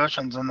 15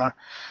 cautions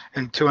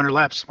in 200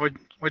 laps. What'd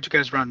you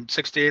guys run?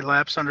 68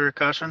 laps under a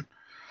caution?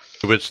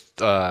 It was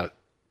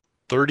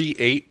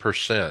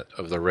 38%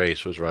 of the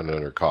race was run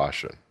under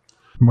caution.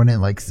 Went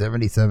in like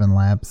 77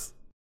 laps.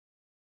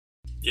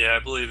 Yeah, I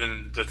believe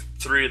in the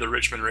 3 of the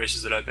Richmond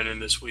races that I've been in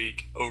this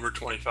week, over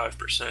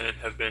 25%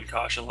 have been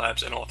caution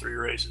laps in all 3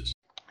 races.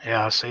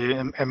 Yeah, see,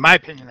 in my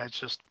opinion, that's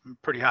just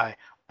pretty high.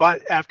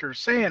 But after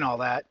saying all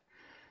that,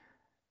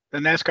 the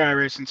NASCAR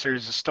iRacing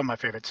series is still my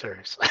favorite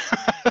series.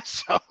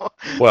 so,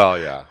 Well,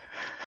 yeah.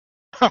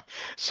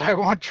 so I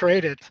won't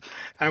trade it.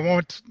 I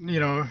won't,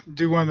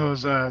 do one of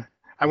those.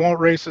 I won't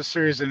race this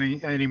series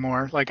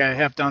anymore, like I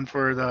have done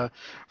for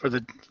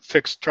the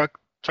fixed truck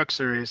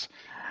series.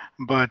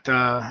 But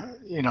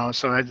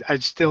so I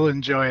still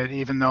enjoy it,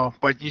 even though.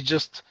 But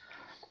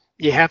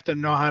you have to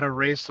know how to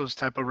race those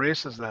type of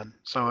races then.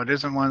 So it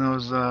isn't one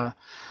of those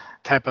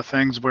type of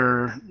things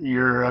where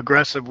you're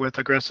aggressive with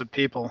aggressive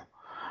people,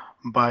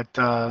 but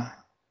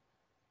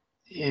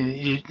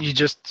you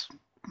just,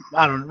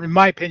 I don't know, in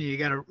my opinion, you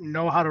got to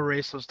know how to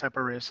race those type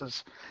of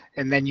races,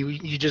 and then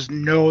you just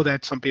know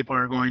that some people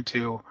are going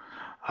to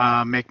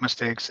make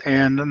mistakes.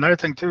 And another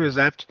thing too is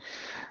that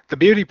the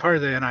beauty part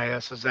of the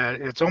NIS is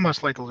that it's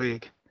almost like a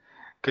league,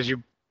 because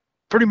you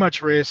pretty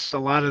much race a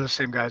lot of the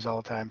same guys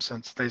all the time,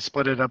 since they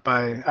split it up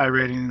by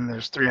iRating, and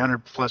there's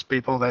 300 plus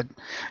people that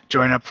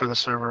join up for the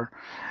server.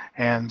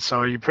 And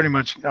so you pretty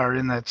much are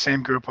in that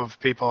same group of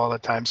people all the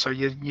time. So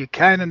you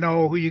kind of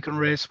know who you can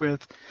race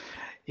with,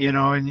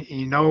 and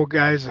you know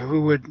guys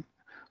who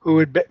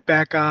would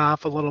back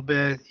off a little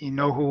bit. You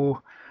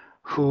know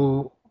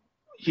who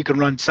you can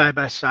run side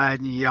by side,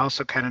 and you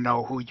also kind of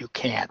know who you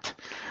can't.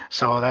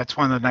 So that's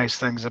one of the nice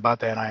things about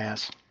the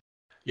NIS.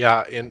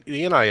 Yeah, and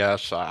the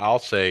NIS, I'll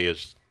say,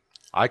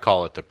 I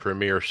call it the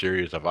premier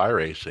series of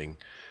iRacing.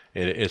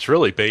 And it's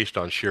really based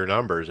on sheer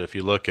numbers. If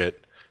you look at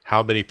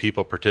how many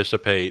people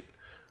participate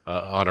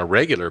on a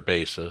regular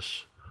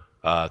basis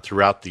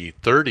throughout the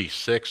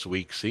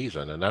 36-week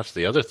season, and that's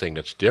the other thing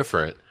that's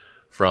different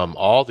from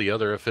all the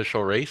other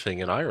official racing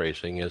in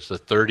iRacing, is the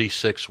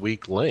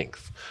 36-week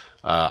length.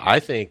 I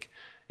think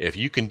if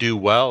you can do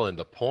well in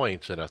the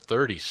points in a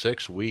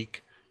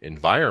 36-week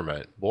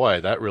environment,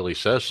 boy, that really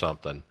says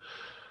something.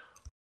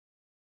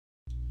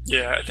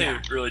 Yeah, I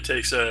think it really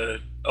takes a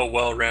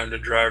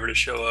well-rounded driver to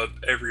show up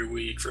every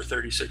week for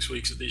 36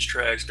 weeks at these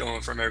tracks,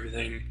 going from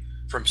everything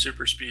from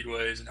super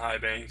speedways and high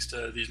banks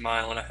to these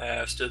 1.5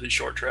 miles to these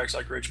short tracks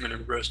like Richmond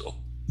and Bristol.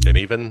 And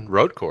even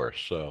road course,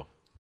 so.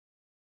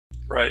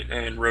 Right,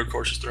 and road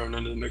course is thrown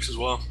into the mix as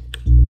well.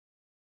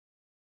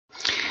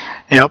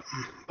 Yep,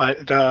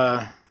 but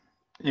after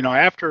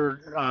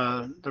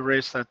the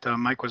race that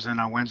Mike was in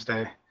on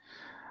Wednesday,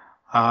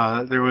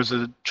 there was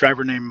a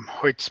driver named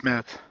Hoyt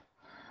Smith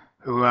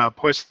who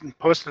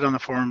posted on the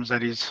forums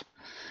that he's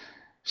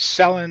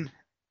selling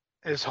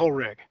his whole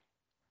rig,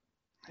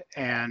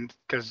 and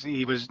because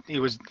he was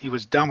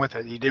done with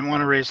it, he didn't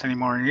want to race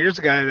anymore. And here's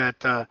a guy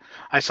that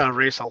I saw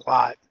race a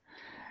lot,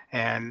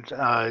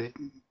 and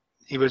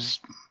he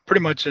was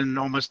pretty much in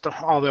almost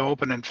all the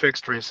open and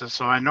fixed races.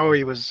 So I know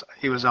he was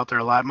out there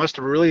a lot. Must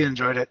have really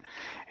enjoyed it,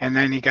 and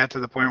then he got to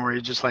the point where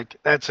he just like,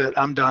 that's it,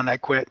 I'm done, I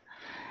quit.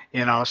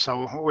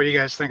 So what do you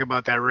guys think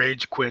about that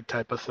rage quit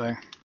type of thing?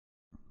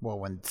 Well,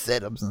 when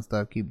setups and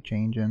stuff keep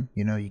changing,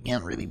 you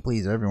can't really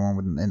please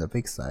everyone in the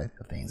fixed side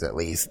of things, at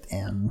least.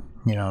 And,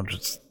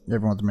 just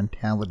everyone's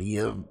mentality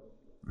of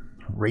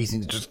racing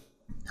is just,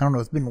 I don't know,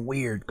 it's been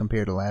weird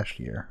compared to last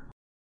year.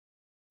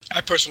 I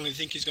personally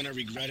think he's going to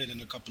regret it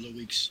in a couple of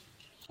weeks.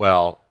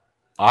 Well,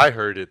 I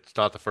heard it's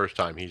not the first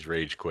time he's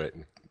rage quit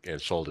and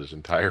sold his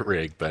entire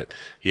rig, but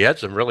he had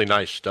some really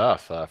nice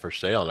stuff for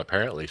sale, and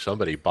apparently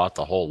somebody bought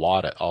the whole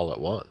lot all at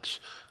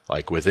once,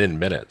 like within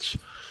minutes.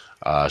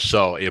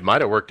 So it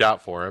might have worked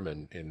out for him,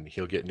 and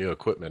he'll get new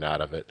equipment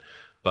out of it.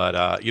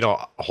 But,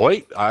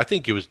 Hoyt, I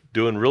think he was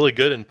doing really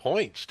good in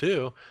points,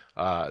 too.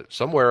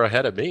 Somewhere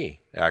ahead of me,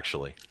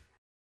 actually.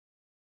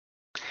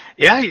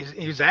 Yeah,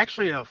 he's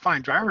actually a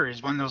fine driver.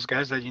 He's one of those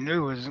guys that you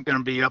knew was going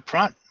to be up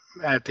front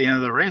at the end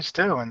of the race,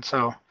 too. And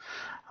so,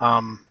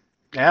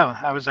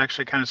 I was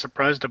actually kind of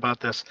surprised about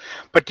this.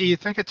 But do you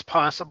think it's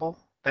possible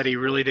that he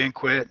really didn't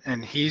quit,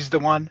 and he's the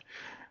one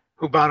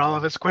who bought all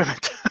of his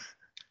equipment?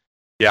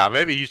 Yeah,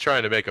 maybe he's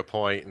trying to make a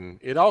point, and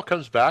it all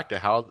comes back to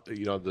how,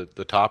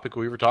 the topic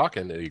we were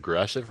talking, the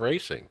aggressive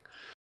racing.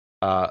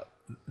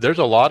 There's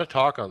a lot of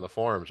talk on the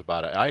forums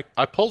about it.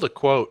 I pulled a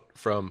quote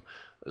from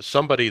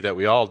somebody that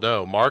we all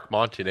know, Mark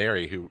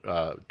Montanari, who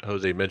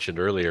Jose mentioned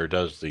earlier,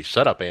 does the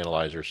setup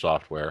analyzer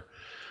software.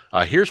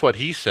 Here's what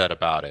he said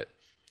about it.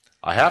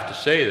 I have to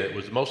say that it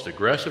was the most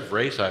aggressive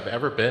race I've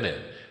ever been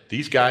in.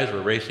 These guys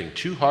were racing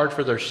too hard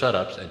for their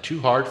setups and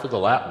too hard for the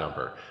lap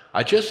number.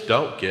 I just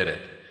don't get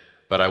it.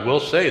 But I will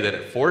say that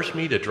it forced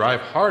me to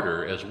drive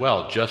harder as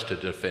well just to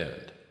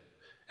defend.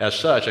 As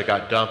such, I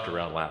got dumped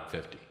around lap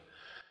 50.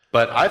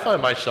 But I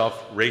find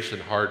myself racing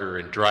harder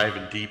and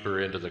driving deeper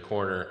into the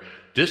corner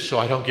just so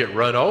I don't get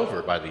run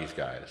over by these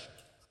guys.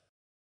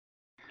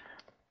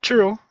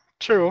 True.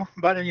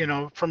 But,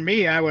 for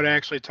me, I would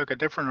actually took a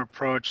different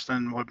approach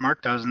than what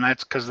Mark does, and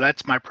that's because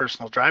that's my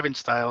personal driving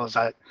style, is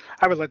I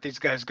would let these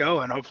guys go,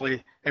 and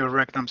hopefully they would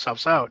wreck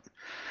themselves out.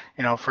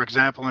 For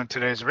example, in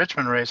today's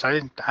Richmond race,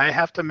 I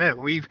have to admit,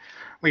 we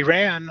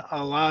ran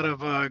a lot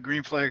of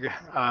green flag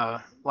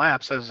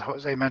laps, as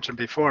Jose mentioned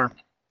before.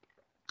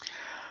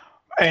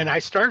 And I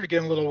started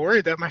getting a little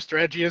worried that my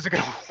strategy isn't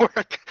going to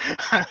work.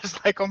 I was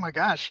like, oh my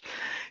gosh,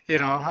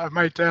 I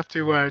might have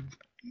to,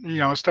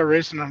 start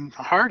racing them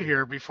hard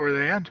here before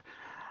the end.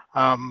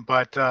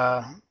 But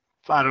I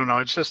don't know.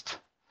 It's just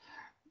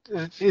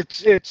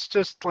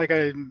like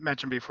I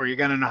mentioned before. You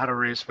got to know how to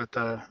race with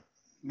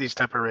these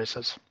type of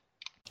races.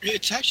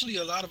 It's actually,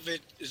 a lot of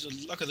it is a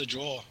luck of the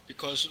draw,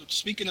 because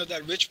speaking of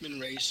that Richmond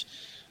race,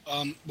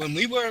 When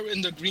we were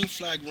in the green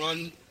flag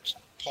run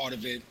part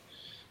of it,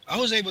 I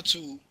was able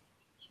to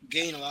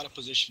gain a lot of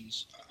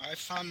positions. I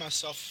found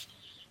myself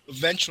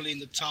eventually in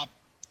the top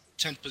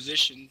 10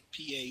 position,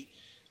 P8,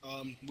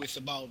 with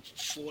about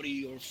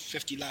 40 or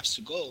 50 laps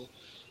to go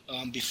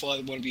before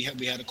when we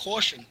had a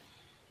caution.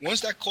 Once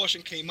that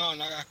caution came out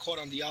and I got caught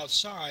on the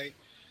outside,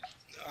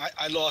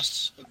 I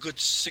lost a good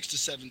 6 to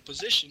 7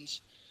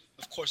 positions,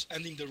 of course,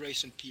 ending the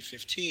race in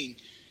P15.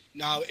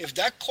 Now, if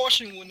that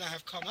caution would not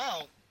have come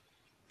out,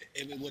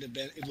 it would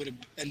have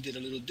ended a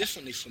little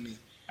differently for me.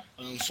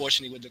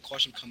 Unfortunately, with the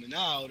caution coming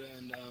out,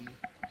 and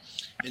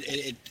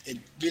it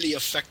really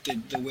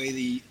affected the way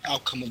the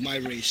outcome of my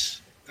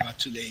race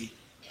today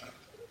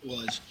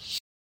was.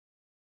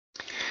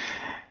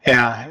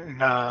 Yeah, and,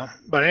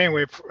 but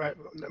anyway,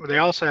 they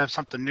also have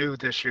something new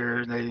this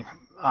year.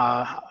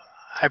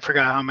 I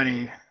forgot how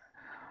many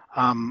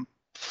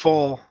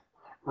full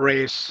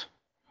race,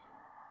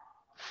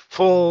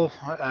 full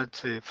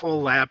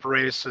lap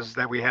races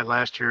that we had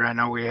last year. I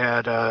know we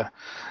had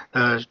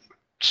the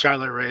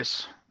Charlotte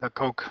race, the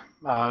Coke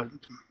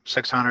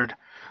 600.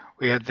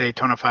 We had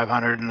Daytona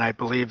 500, and I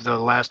believe the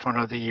last one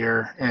of the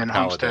year in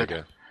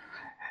Homestead.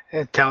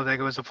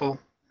 Talladega was a full.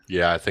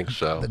 Yeah, I think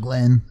so. The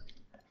Glen.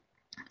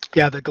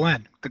 Yeah, the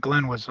Glen. The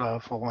Glen was a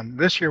full one.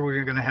 This year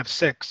we're going to have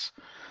 6,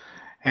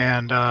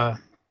 and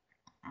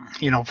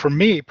for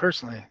me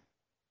personally,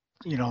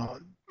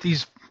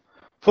 these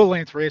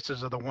full-length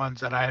races are the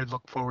ones that I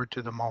look forward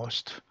to the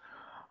most.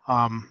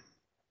 What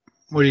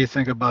do you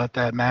think about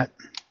that, Matt?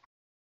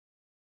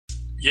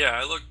 Yeah,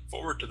 I look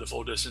forward to the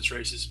full distance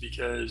races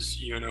because,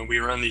 we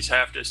run these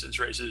half distance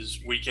races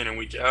week in and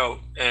week out,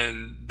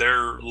 and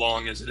they're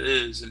long as it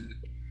is, and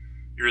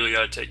you really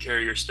got to take care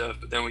of your stuff.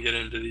 But then we get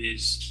into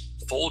these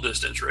full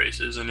distance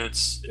races, and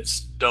it's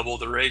double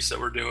the race that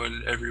we're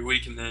doing every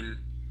week, and then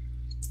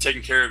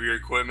taking care of your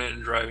equipment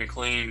and driving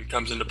clean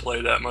comes into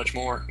play that much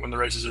more when the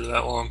races are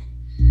that long.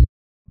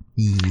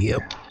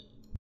 Yep.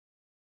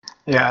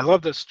 Yeah, I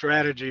love the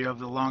strategy of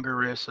the longer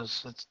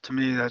races. To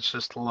me, that's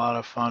just a lot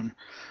of fun.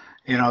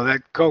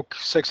 That Coke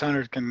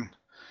 600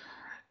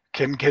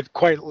 can get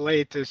quite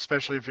late,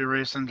 especially if you're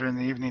racing during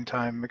the evening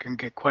time. It can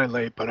get quite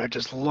late, but I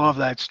just love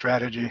that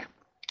strategy.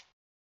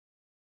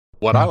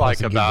 What I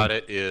like about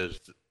it is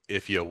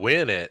if you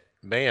win it,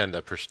 man,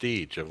 the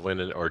prestige of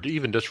winning or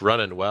even just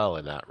running well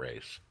in that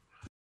race.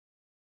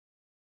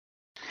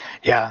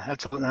 Yeah,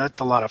 that's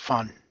a lot of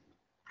fun.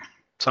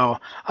 So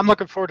I'm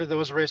looking forward to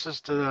those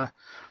races for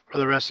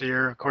the rest of the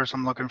year. Of course,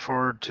 I'm looking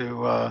forward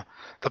to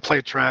the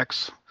plate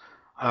tracks.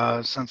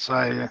 Since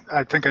I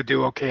think I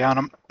do okay on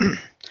them. I'm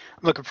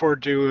looking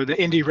forward to the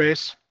Indy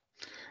race.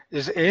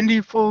 Is Indy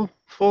is a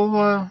full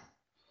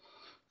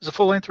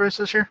length race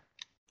this year?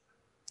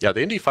 Yeah,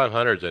 the Indy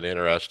 500 is an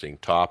interesting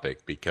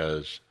topic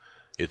because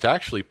it's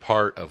actually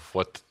part of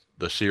what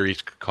the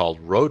series called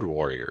Road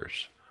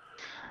Warriors.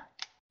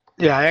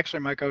 Yeah,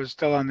 actually, Mike, I was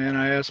still on the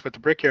NIS with the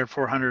Brickyard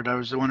 400. I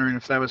was wondering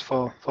if that was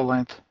full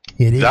length.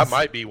 It is. That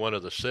might be one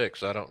of the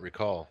 6. I don't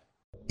recall.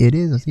 It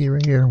is. I see it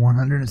right here.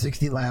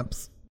 160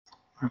 laps.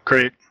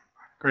 Great.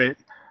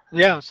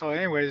 Yeah. So,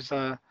 anyways,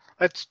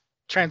 let's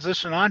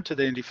transition on to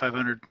the Indy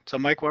 500. So,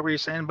 Mike, what were you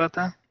saying about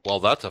that? Well,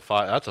 that's a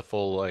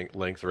full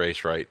length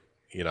race, right?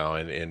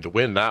 And to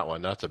win that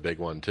one, that's a big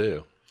one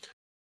too.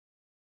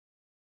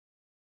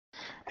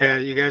 Yeah,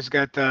 you guys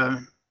got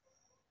the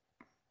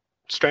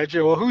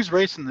strategy. Well, who's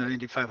racing the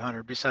Indy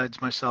 500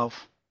 besides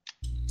myself?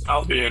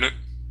 I'll be in it.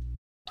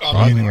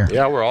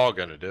 Yeah, we're all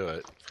going to do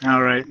it.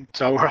 All right,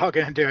 so we're all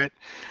going to do it.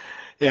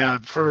 Yeah,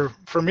 for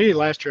me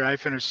last year I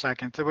finished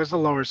second. It was a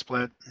lower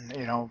split,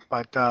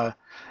 but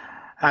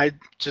I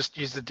just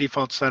used the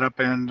default setup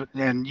and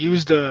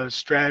used a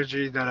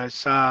strategy that I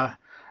saw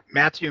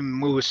Matthew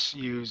Moose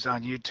use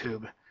on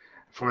YouTube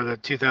for the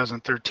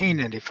 2013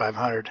 Indy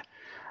 500.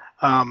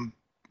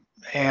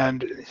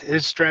 And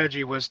his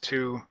strategy was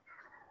to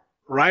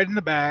ride in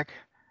the back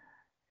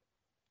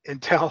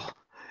until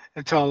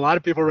a lot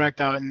of people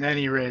wrecked out, and then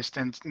he raced.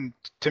 And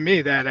to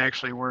me, that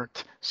actually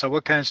worked. So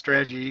what kind of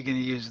strategy are you going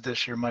to use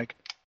this year, Mike?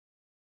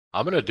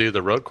 I'm going to do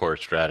the road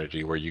course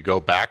strategy where you go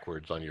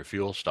backwards on your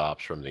fuel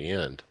stops from the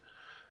end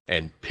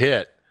and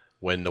pit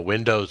when the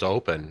window's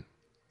open,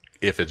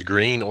 if it's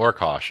green or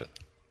caution.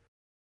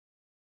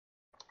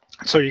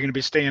 So you're going to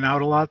be staying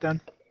out a lot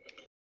then?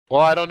 Well,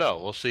 I don't know.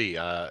 We'll see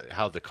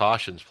how the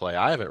cautions play.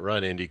 I haven't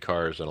run Indy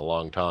cars in a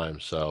long time,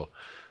 so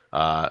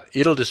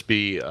it'll just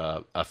be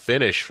a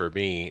finish for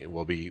me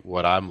will be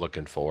what I'm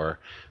looking for,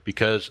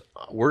 because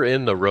we're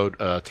in the road.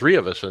 3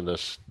 of us in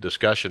this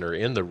discussion are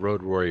in the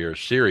Road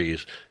Warriors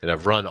series and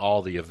have run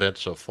all the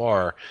events so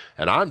far,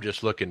 and I'm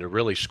just looking to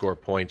really score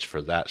points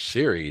for that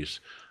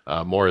series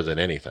more than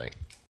anything.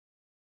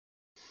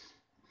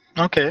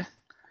 Okay.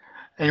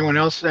 Anyone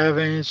else have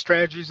any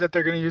strategies that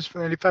they're going to use for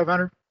the Indy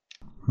 500?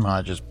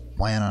 I just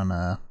plan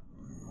on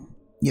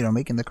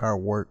making the car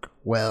work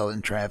well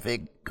in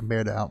traffic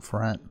compared to out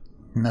front.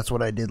 And that's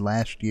what I did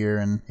last year,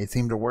 and it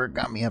seemed to work,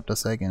 got me up to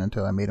second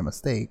until I made a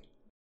mistake.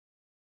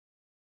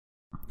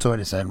 So I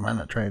decided, why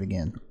not try it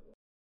again?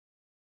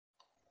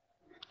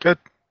 Good.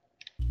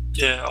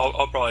 Yeah,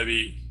 I'll probably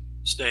be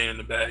staying in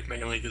the back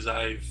mainly because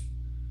I've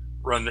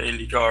run the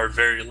IndyCar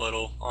very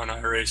little on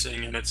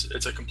iRacing, and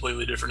it's a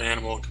completely different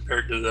animal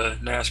compared to the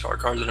NASCAR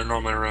cars that I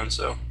normally run.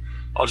 So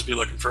I'll just be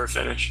looking for a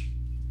finish.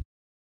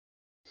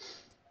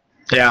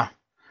 Yeah.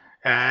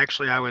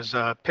 Actually, I was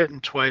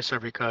pitting twice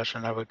every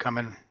caution. I would come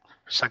in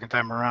second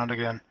time around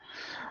again.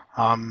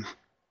 But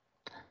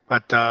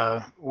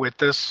with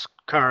this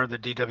car, the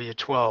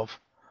DW12,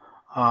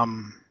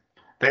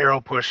 the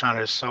arrow push on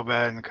it is so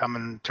bad, and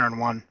coming turn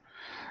one,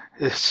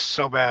 it's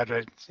so bad.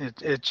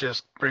 It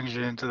just brings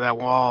you into that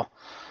wall.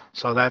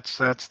 So that's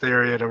the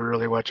area to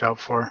really watch out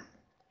for.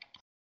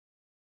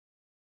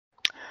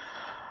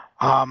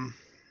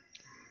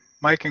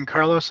 Mike and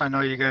Carlos, I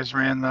know you guys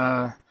ran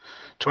the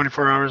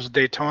 24 Hours of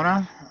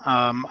Daytona.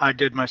 I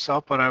did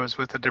myself, but I was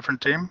with a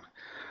different team.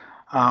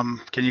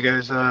 Can you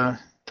guys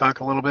talk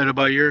a little bit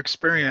about your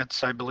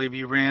experience? I believe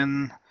you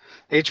ran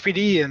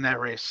HPD in that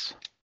race.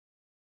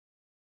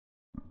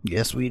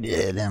 Yes, we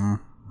did.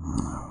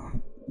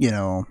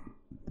 The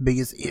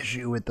biggest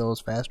issue with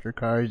those faster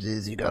cars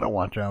is you gotta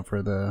watch out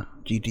for the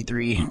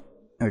GT3,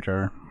 which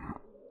are,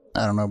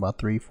 I don't know, about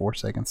 3-4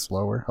 seconds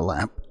slower a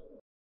lap.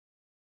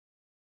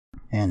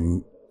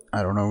 And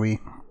I don't know,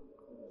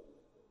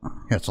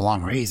 it's a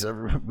long race.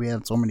 We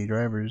had so many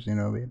drivers, we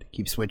had to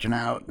keep switching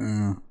out,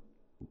 and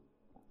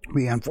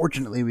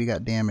unfortunately we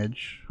got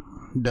damage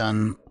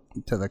done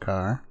to the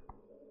car,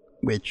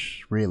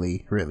 which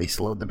really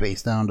slowed the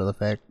pace down to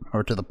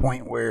the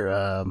point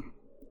where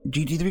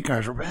GT3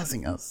 cars were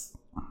passing us.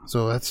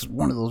 So that's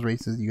one of those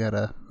races you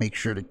gotta make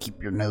sure to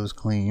keep your nose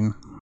clean.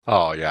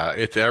 Oh, yeah,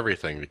 it's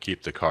everything to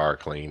keep the car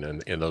clean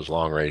in those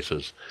long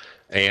races.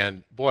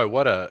 And boy,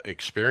 what a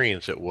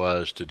experience it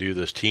was to do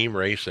this team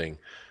racing.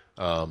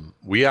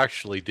 We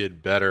actually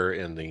did better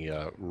in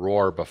the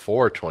Roar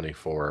before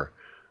 24,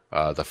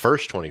 the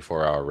first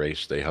 24-hour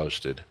race they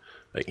hosted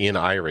in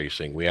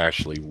iRacing. We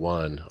actually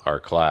won our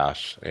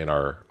class and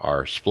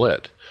our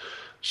split.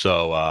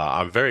 So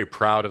I'm very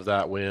proud of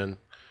that win.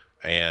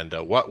 And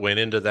what went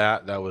into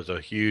that was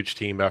a huge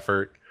team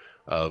effort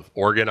of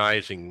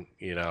organizing,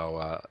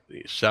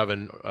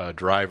 7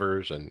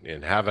 drivers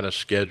and having a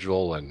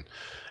schedule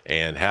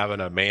and having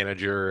a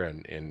manager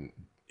and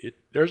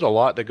there's a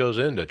lot that goes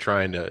into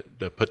trying to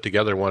put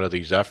together one of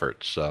these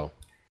efforts. So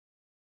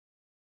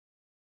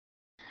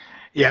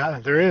Yeah,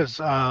 there is.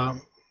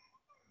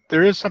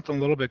 There is something a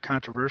little bit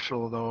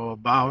controversial though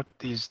about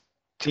these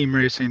team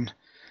racing,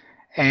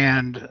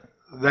 and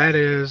that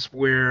is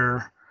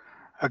where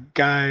a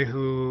guy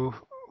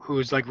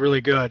who's like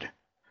really good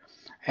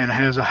and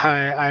has a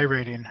high I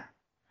rating,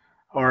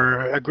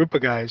 or a group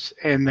of guys,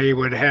 and they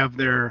would have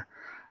their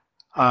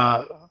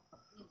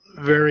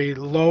very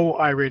low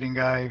I rating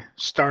guy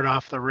start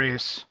off the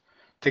race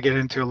to get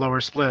into a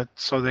lower split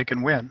so they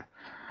can win.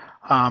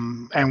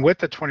 And with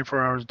the 24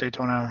 Hours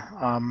Daytona,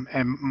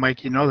 and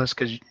Mike, you know this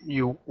because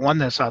you won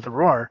this out of the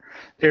Roar,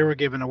 they were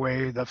giving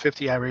away the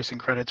 50 iRacing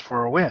credits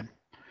for a win.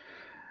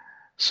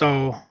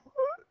 So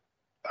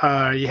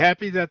are you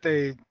happy that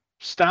they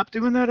stopped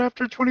doing that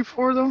after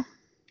 24, though?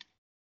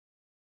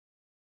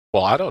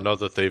 well, I don't know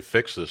that they've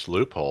fixed this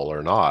loophole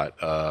or not.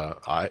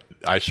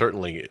 I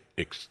certainly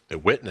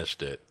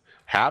witnessed it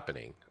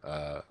happening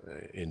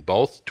in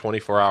both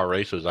 24-hour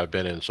races I've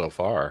been in so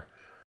far.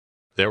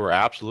 There were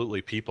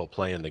absolutely people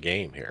playing the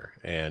game here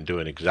and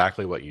doing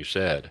exactly what you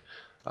said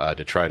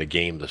to try to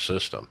game the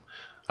system.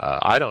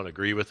 I don't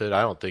agree with it.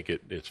 I don't think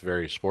it's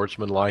very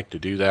sportsmanlike to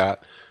do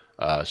that.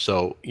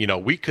 So,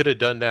 we could have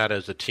done that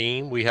as a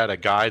team. We had a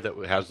guy that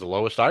has the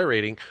lowest I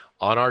rating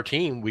on our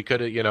team. We could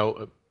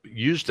have,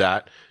 used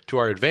that to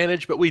our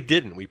advantage, but we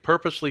didn't. We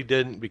purposely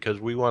didn't because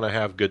we want to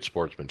have good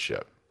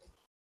sportsmanship.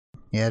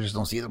 Yeah, I just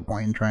don't see the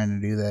point in trying to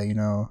do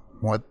that.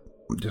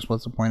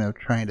 What's the point of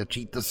trying to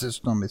cheat the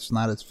system? It's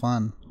not as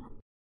fun.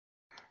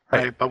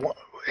 Right, but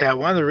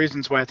one of the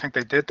reasons why I think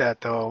they did that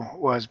though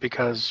was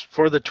because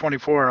for the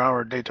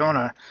 24-hour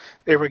Daytona,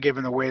 they were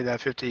giving away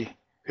that $50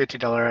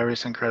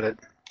 iRacing credit.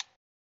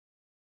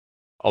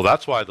 Oh,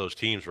 that's why those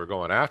teams were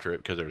going after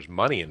it, because there's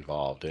money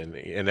involved,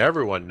 and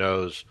everyone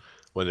knows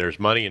when there's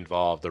money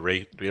involved,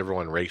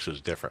 everyone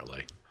races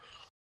differently.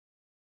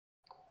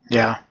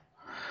 Yeah.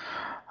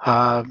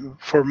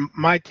 For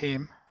my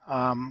team,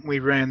 we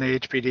ran the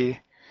HPD,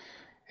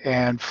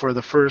 and for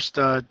the first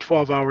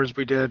 12 hours,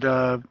 we did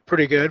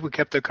pretty good. We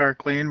kept the car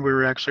clean. We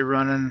were actually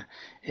running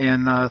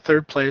in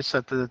third place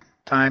at the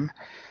time,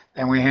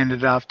 and we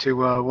handed it off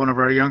to one of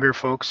our younger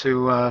folks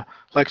who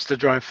likes to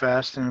drive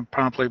fast and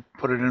promptly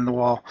put it in the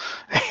wall.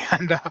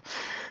 And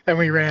then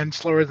we ran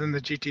slower than the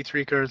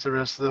GT3 cars the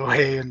rest of the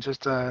way and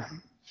just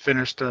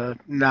finished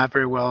not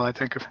very well. I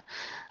think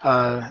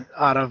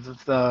out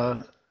of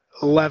the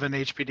 11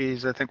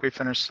 HPDs, I think we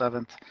finished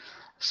 7th.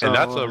 So, and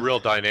that's a real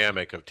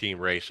dynamic of team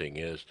racing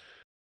is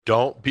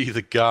don't be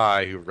the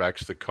guy who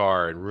wrecks the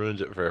car and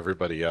ruins it for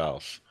everybody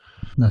else.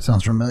 That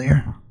sounds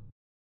familiar.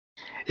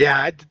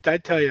 Yeah, I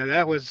tell you,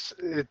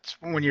 it's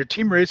when you're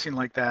team racing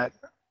like that,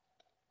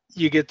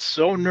 you get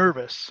so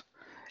nervous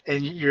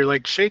and you're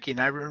like shaking.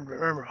 I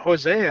remember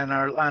Jose on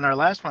our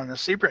last one, the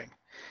Sebring.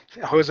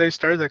 Jose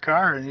started the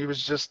car, and he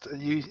was just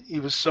he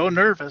was so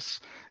nervous,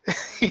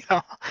 you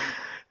know.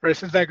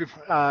 Racing back,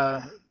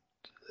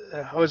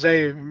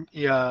 Jose,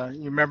 you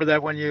remember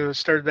that when you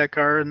started that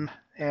car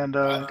and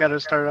got it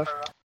started off?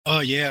 Oh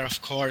yeah,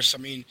 of course. I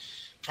mean,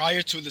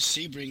 prior to the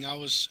Sebring, I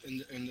was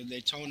in the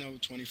Daytona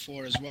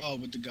 24 as well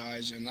with the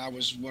guys, and I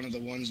was one of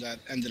the ones that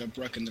ended up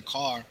wrecking the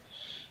car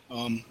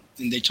in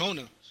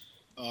Daytona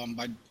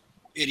by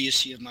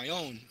idiocy of my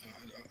own,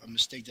 a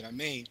mistake that I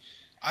made.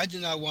 I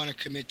did not want to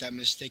commit that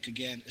mistake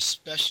again,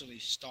 especially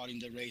starting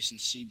the race in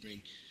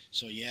Sebring.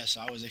 So yes,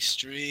 I was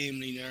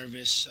extremely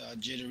nervous,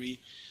 jittery.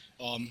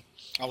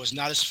 I was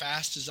not as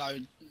fast as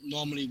I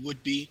normally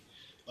would be.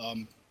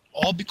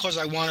 All because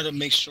I wanted to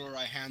make sure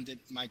I handed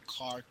my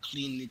car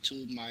cleanly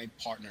to my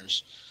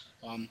partners.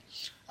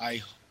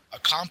 I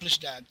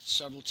accomplished that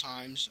several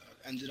times,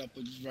 ended up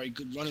with a very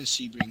good run in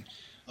Sebring.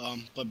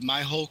 But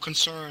my whole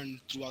concern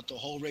throughout the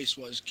whole race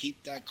was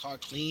keep that car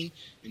clean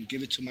and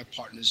give it to my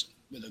partners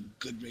with a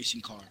good racing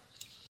car.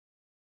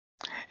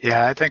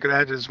 Yeah, I think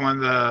that is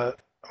one of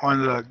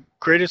the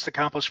greatest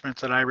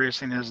accomplishments that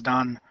iRacing has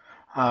done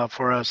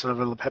for us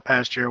over the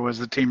past year was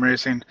the team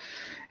racing,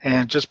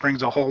 and it just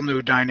brings a whole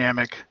new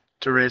dynamic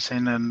to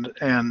racing,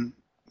 and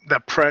the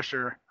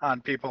pressure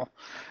on people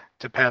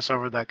to pass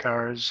over that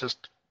car is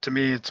just, to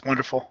me, it's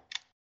wonderful.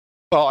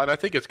 Well, and I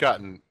think it's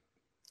gotten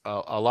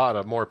a lot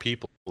of more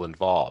people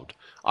involved.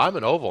 I'm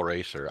an oval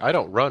racer. I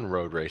don't run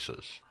road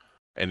races.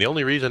 And the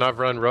only reason I've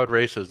run road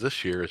races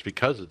this year is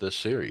because of this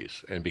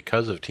series and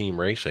because of team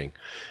racing.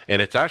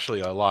 And it's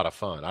actually a lot of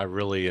fun. I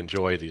really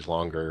enjoy these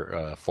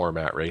longer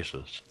format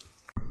races.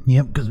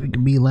 Yep, because we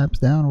can be laps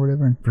down or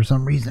whatever. And for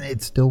some reason,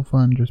 it's still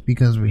fun just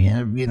because we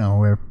have,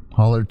 we're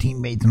all our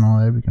teammates and all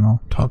that. We can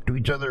all talk to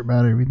each other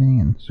about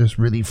everything, and it's just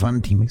really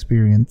fun team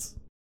experience.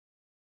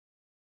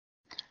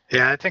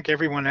 Yeah, I think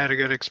everyone had a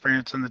good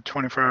experience in the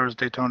 24 Hours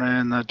Daytona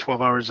and the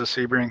 12 Hours of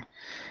Sebring.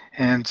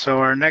 And so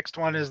our next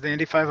one is the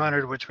Indy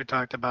 500, which we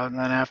talked about. And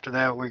then after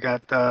that, we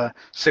got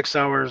 6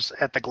 hours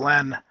at the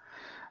Glen,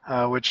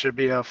 which should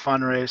be a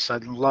fun race. I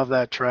love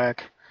that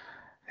track.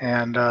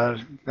 And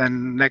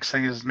then next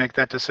thing is make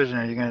that decision.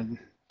 Are you going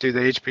to do the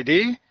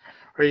HPD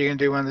or are you going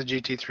to do one of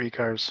the GT3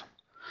 cars?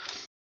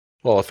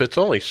 Well, if it's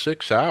only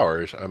 6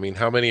 hours, I mean,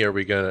 how many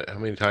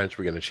times are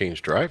we gonna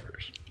change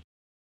drivers?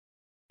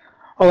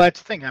 Well,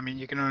 that's the thing. I mean,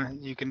 you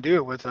can do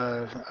it with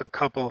a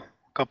couple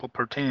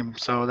per team.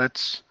 So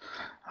that's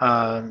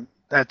going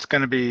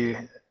to be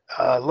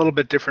a little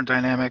bit different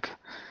dynamic.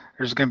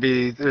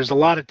 There's a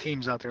lot of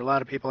teams out there. A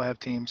lot of people have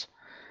teams,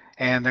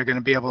 and they're going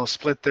to be able to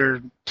split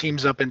their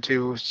teams up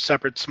into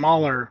separate,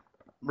 smaller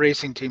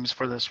racing teams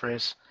for this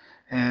race.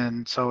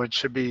 And so it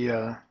should be,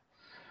 I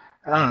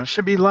don't know, it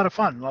should be a lot of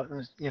fun.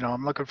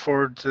 I'm looking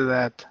forward to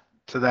that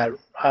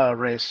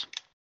race.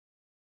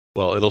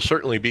 Well, it'll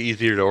certainly be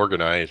easier to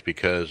organize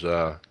because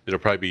it'll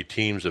probably be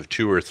teams of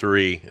 2 or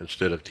 3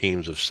 instead of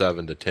teams of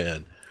 7 to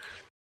 10.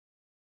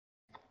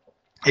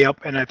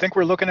 Yep, and I think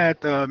we're looking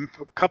at a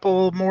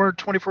couple more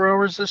 24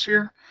 hours this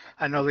year.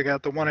 I know they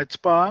got the one at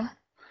Spa,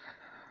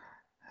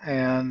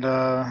 and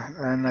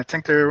I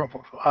think they're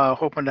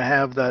hoping to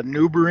have the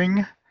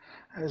Nürburgring.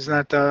 Is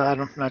that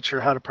I'm not sure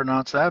how to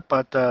pronounce that,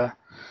 but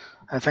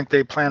I think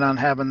they plan on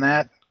having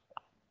that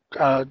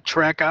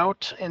track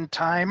out in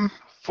time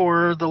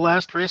for the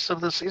last race of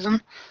the season.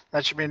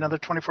 That should be another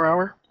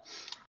 24-hour.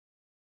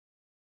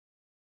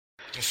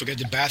 Don't forget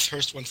the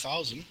Bathurst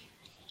 1000.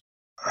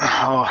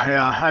 Oh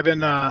yeah, I've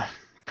been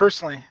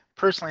personally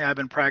I've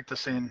been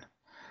practicing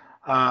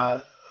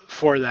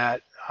for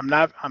that.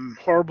 I'm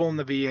horrible in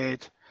the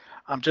V8.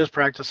 I'm just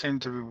practicing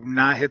to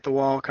not hit the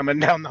wall coming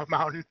down the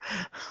mountain.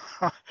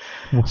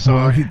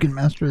 So if you can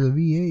master the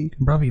V8, you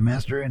can probably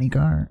master any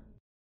car.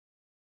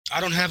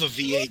 I don't have a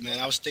V8, man.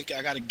 I was thinking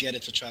I got to get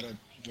it to try to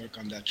work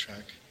on that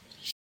track.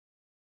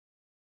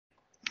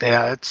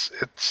 Yeah,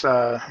 it's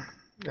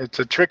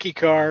a tricky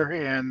car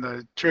and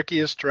the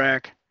trickiest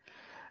track.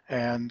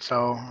 And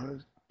so,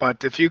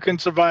 but if you can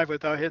survive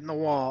without hitting the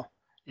wall,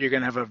 you're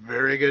going to have a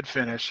very good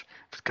finish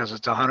because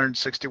it's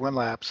 161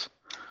 laps.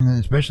 And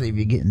especially if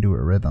you get into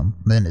a rhythm,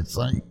 then it's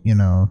like,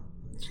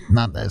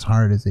 not as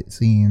hard as it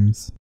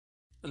seems.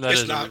 And that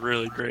is a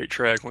really great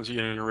track once you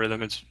get into a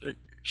rhythm. It's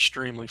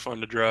extremely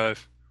fun to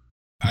drive.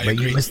 But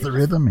you miss the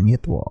rhythm and you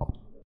hit the wall.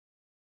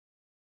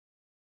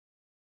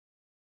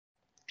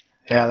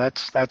 Yeah,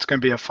 that's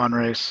going to be a fun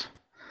race.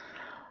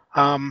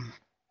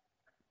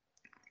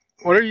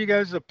 What are you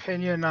guys'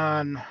 opinion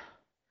on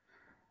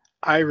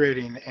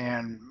iRating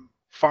and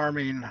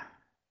farming?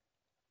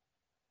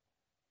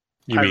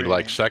 You mean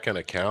like second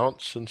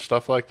accounts and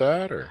stuff like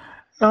that, or?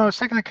 No,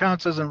 second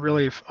accounts isn't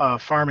really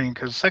farming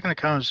because second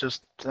account is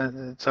just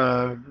it's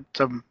a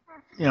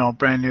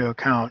brand new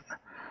account.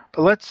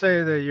 But let's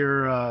say that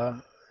you're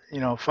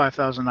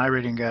 5,000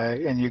 iRating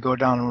guy and you go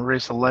down and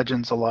race the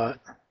Legends a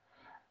lot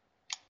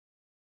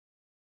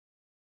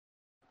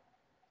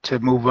to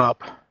move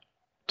up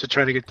to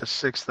try to get to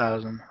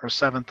 6,000 or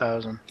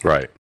 7,000.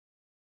 Right.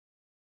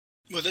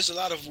 Well, there's a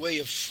lot of way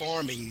of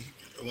farming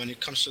when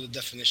it comes to the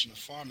definition of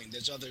farming.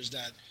 There's others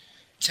that,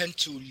 tend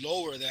to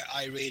lower their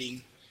I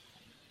rating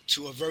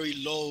to a very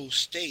low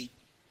state,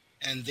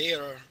 and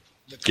they're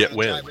the kind of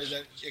drivers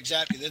that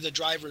exactly they're the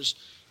drivers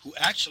who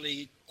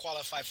actually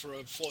qualify for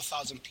a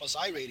 4,000 plus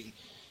I rating,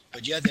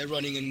 but yet they're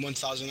running in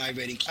 1,000 I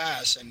rating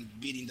class and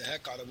beating the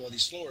heck out of all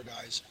these slower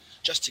guys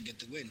just to get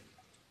the win.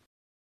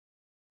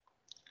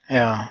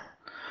 Yeah.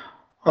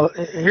 Well,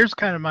 here's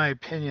kind of my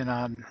opinion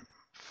on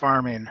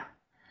farming.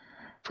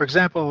 For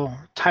example,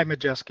 Ty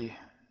Majeski,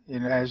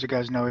 as you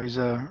guys know, he's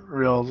a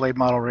real late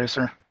model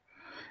racer,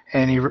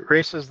 and he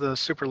races the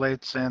super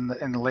lates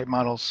and the late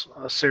models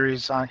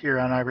series here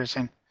on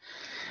iRacing,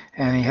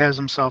 and he has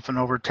himself an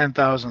over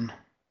 10,000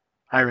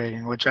 I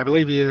rating, which I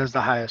believe he is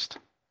the highest.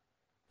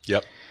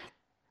 Yep.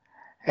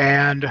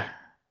 And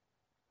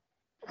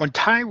when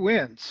Ty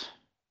wins,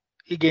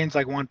 he gains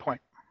like 1 point.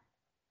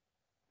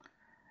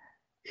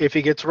 If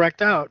he gets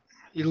wrecked out,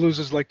 he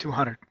loses like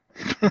 200.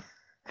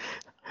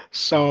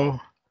 So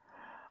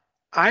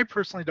I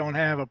personally don't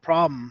have a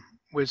problem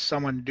with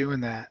someone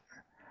doing that.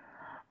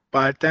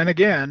 But then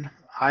again,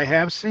 I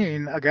have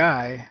seen a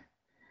guy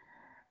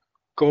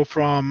go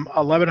from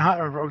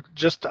 1,100,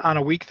 just on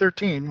a week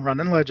 13,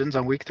 running Legends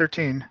on week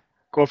 13,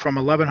 go from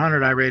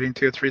 1,100 I rating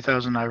to a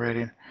 3,000 I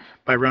rating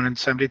by running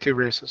 72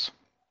 races.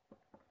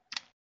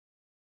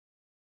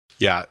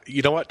 Yeah,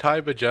 you know what?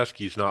 Ty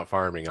Bajeski's not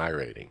farming I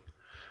rating.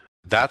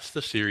 That's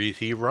the series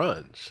he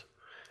runs.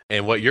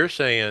 And what you're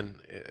saying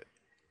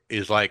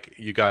is like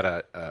you got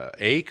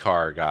a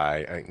car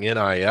guy, an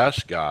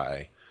NIS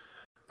guy.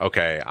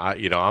 Okay,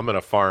 I'm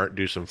going to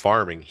do some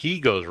farming. He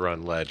goes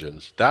run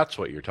Legends. That's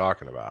what you're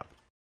talking about.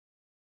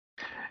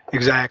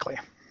 Exactly.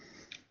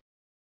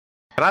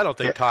 And I don't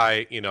think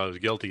Ty, is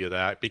guilty of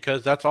that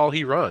because that's all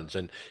he runs.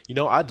 And,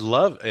 I'd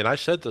love, and I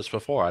said this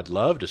before, I'd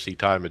love to see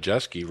Ty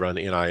Majeski run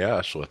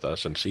NIS with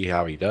us and see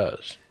how he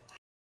does.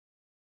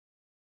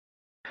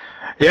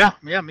 Yeah,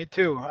 me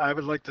too. I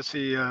would like to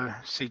see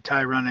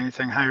Ty run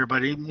anything higher,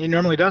 but he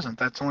normally doesn't.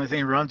 That's the only thing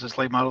he runs is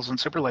late models and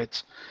super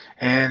lates,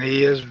 and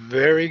he is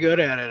very good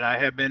at it. I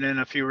have been in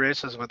a few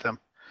races with him,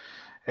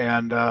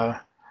 and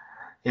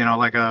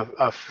like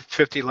a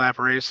 50 lap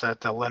race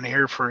at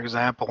Lanier, for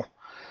example.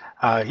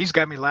 He's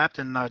got me lapped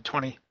in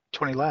 20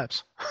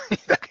 laps.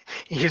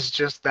 He's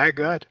just that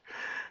good.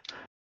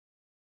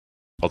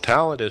 Well,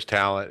 talent is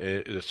talent.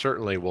 It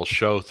certainly will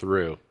show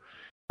through.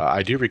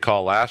 I do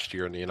recall last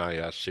year in the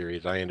NIS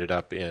series, I ended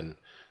up in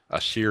a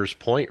Sears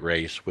Point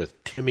race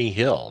with Timmy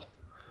Hill,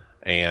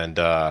 and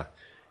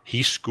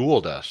he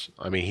schooled us.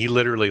 I mean, he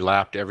literally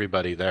lapped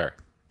everybody there.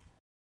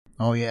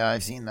 Oh, yeah,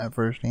 I've seen that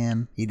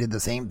firsthand. He did the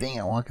same thing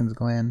at Watkins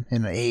Glen,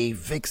 and he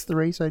fixed the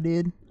race I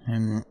did,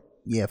 and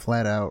yeah,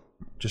 flat out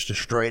just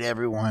destroyed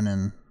everyone,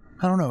 and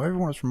I don't know,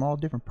 everyone was from all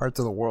different parts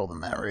of the world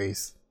in that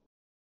race.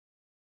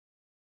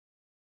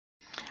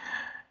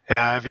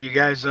 Yeah, have you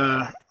guys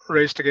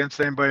raced against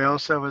anybody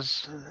else that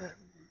was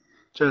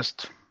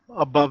just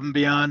above and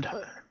beyond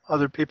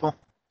other people?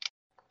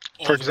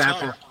 For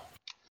example,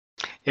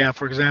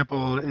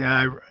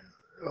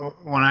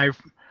 when I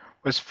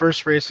was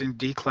first racing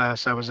D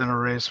class, I was in a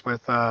race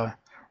with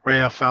Ray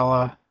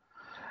Afella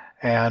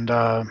and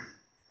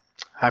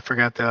I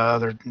forgot the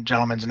other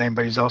gentleman's name,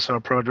 but he's also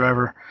a pro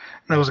driver.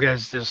 And those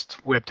guys just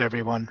whipped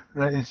everyone.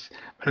 But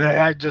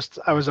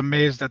I was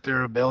amazed at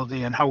their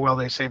ability and how well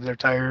they saved their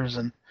tires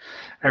and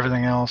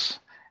everything else.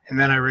 And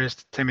then I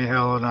raced Timmy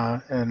Hill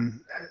in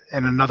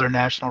another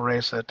national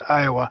race at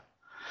Iowa.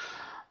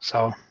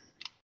 So.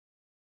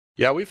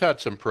 Yeah, we've had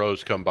some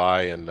pros come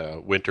by in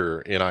the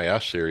winter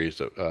NIS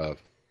series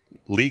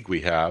league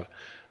we have,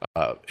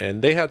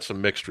 and they had some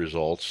mixed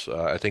results.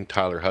 I think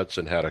Tyler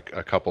Hudson had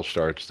a couple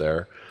starts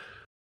there.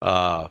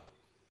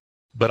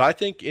 But I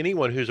think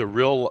anyone who's a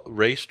real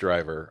race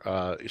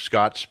driver,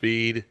 Scott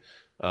Speed,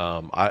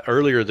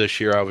 earlier this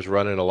year I was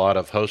running a lot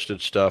of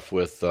hosted stuff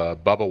with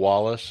Bubba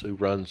Wallace, who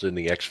runs in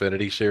the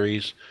Xfinity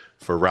series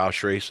for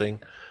Roush Racing.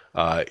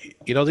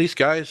 These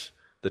guys,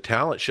 the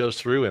talent shows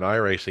through in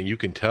iRacing. You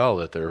can tell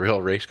that they're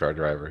real race car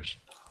drivers.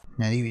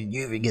 And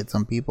you even get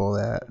some people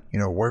that,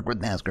 work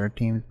with NASCAR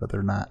teams, but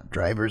they're not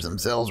drivers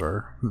themselves,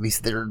 or at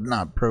least they're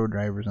not pro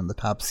drivers in the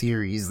top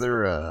series.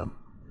 They're,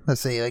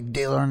 let's say, like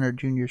Dale Earnhardt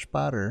Jr.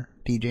 spotter,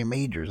 TJ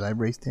Majors. I've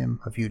raced him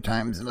a few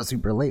times in a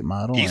super late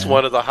model. He's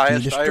one of the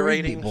highest I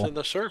ratings in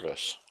the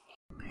service.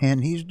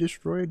 And he's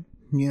destroyed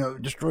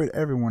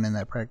everyone in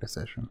that practice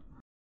session.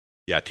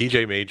 Yeah,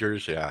 TJ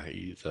Majors, yeah,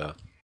 he's...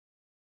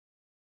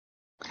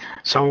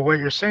 So what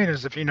you're saying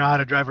is if you know how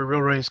to drive a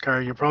real race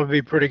car, you'll probably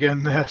be pretty good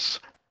in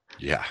this.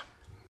 Yeah.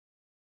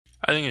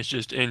 I think it's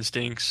just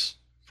instincts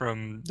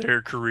from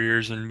their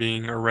careers and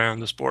being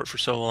around the sport for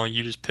so long.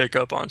 You just pick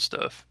up on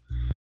stuff.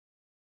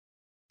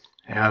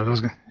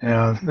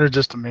 Yeah, they're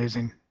just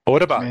amazing.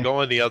 What about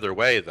going the other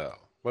way, though?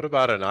 What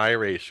about an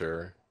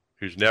iRacer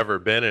who's never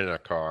been in a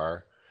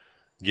car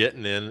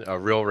getting in a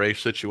real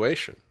race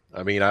situation?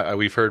 I mean,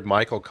 we've heard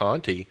Michael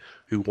Conti,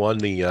 who won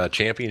the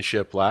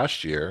championship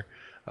last year.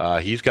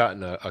 He's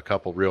gotten a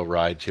couple real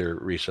rides here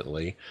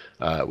recently.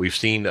 We've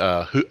seen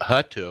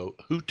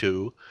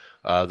Hutu,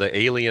 the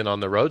alien on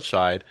the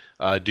roadside,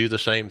 do the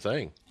same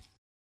thing.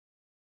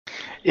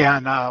 Yeah,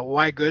 and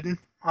Y Gooden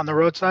on the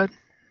roadside.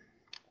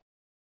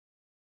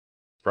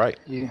 Right.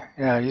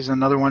 Yeah, he's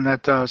another one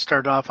that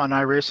started off on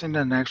iRacing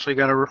and actually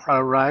got a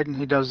ride, and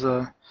he does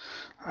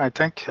I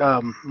think,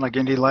 like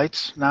Indy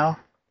Lights now.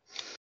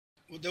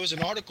 Well, there was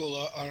an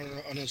article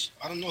on his,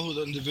 I don't know who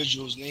the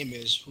individual's name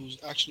is, who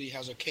actually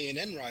has a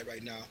K&N ride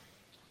right now,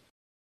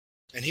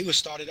 and he was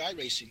started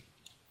iRacing.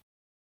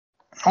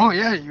 Oh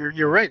yeah,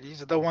 you're right. He's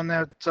the one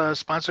that's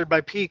sponsored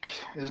by Peak,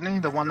 isn't he?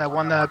 The one that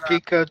won the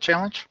Peak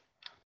challenge.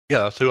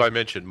 Yeah, that's who I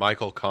mentioned.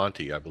 Michael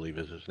Conti, I believe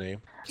is his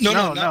name.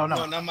 No,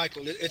 not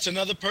Michael. It's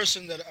another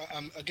person that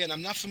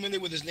I'm not familiar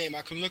with his name.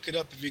 I can look it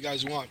up if you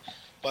guys want.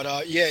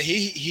 But yeah,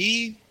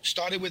 he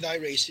started with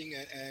iRacing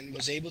and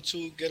was able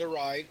to get a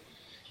ride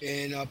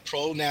in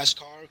Pro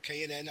NASCAR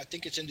K&N. I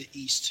think it's in the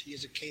East. He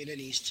has a K&N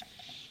East.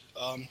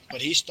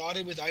 But he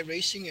started with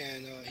iRacing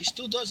and he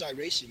still does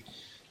iRacing.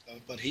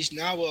 But he's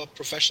now a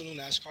professional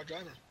NASCAR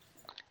driver.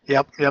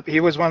 Yep.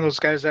 He was one of those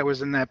guys that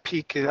was in that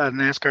Peak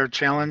NASCAR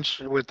challenge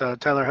with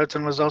Tyler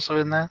Hudson was also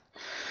in that,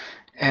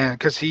 and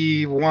because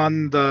he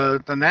won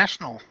the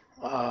national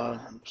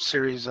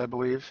series, I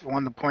believe,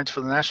 won the points for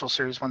the national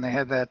series when they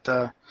had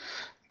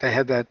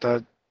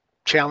that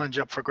challenge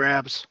up for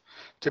grabs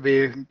to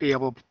be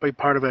able to be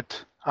part of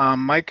it.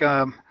 Mike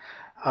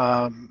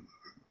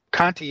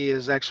Conti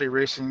is actually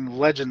racing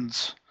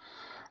Legends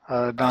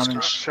down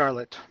in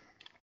Charlotte.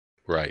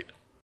 Right.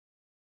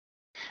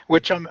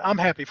 Which I'm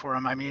happy for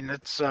him. I mean,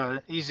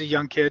 he's a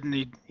young kid and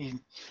he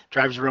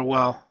drives real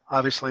well,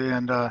 obviously,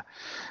 and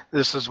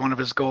this is one of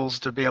his goals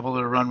to be able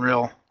to run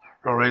real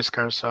race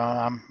cars. So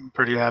I'm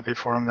pretty happy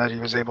for him that he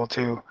was able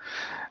to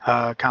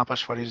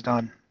accomplish what he's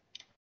done.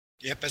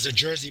 Yep, as a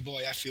Jersey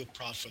boy, I feel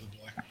proud for the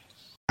boy.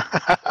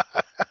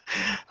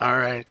 All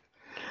right.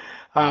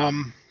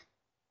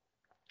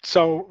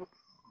 So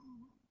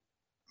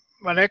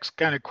my next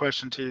kind of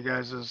question to you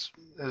guys is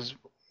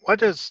what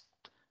does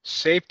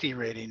safety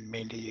rating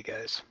mean to you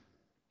guys?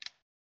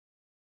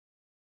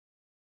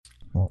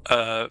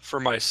 For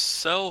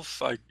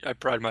myself, I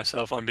pride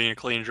myself on being a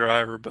clean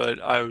driver, but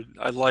I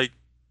like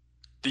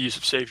the use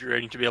of safety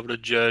rating to be able to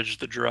judge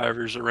the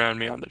drivers around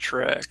me on the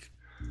track.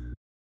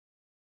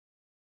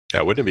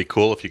 Yeah, wouldn't it be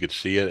cool if you could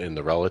see it in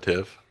the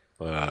relative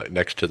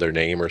next to their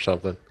name or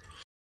something?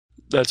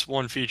 That's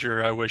one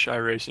feature I wish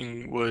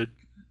iRacing would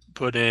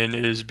put in,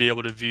 is be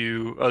able to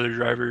view other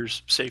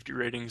drivers' safety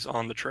ratings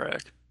on the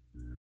track.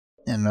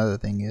 And another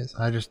thing is,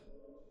 I just,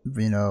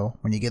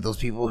 when you get those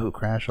people who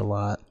crash a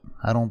lot,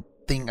 I don't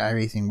think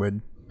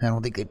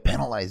they'd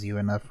penalize you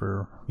enough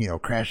for,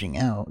 crashing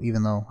out,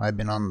 even though I've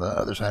been on the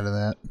other side of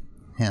that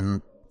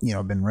and,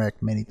 been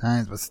wrecked many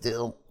times, but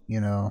still,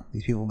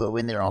 these people go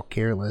in there all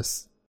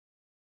careless.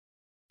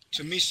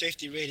 To me,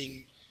 safety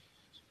rating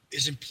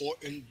is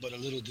important, but a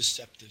little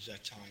deceptive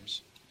at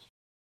times.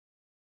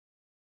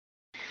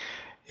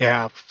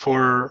 Yeah,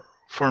 for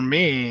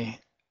me,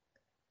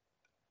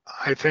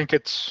 I think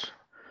it's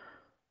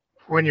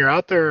when you're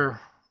out there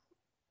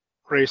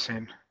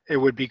racing, it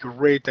would be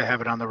great to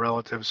have it on the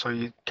relative so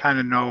you kind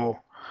of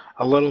know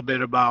a little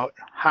bit about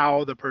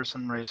how the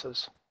person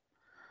races.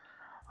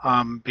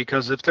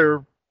 Because if they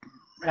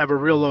have a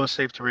real low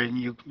safety rating,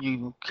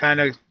 you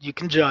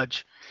can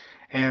judge.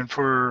 And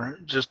for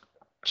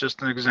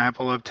just an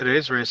example of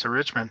today's race at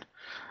Richmond,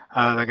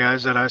 the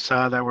guys that I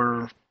saw that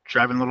were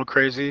driving a little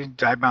crazy,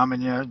 dive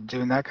bombing you,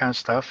 doing that kind of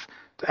stuff,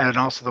 and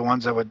also the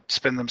ones that would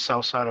spin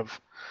themselves out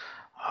of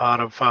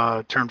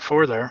turn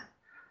 4 there.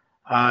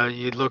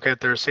 You'd look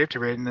at their safety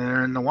rating and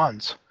they're in the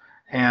ones.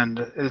 And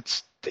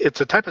it's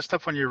the type of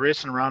stuff when you're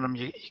racing around them,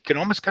 you can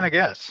almost kind of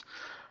guess.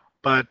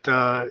 But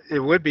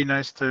it would be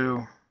nice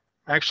to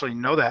actually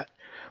know that.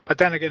 But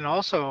then again,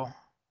 also,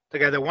 the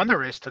guy that won the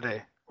race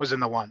today was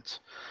in the ones.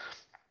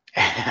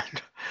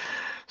 And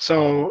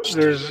so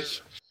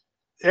there's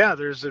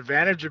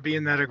advantage of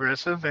being that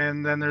aggressive,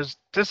 and then there's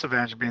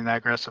disadvantage of being that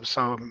aggressive.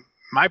 So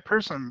my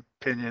personal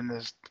opinion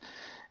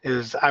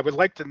is I would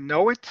like to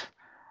know it,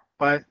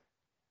 but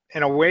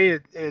in a way,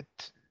 it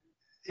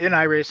in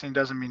iRacing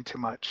doesn't mean too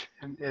much.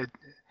 They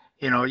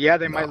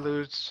might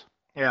lose.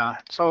 Yeah,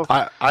 so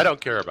I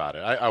don't care about it.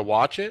 I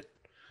watch it,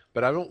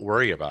 but I don't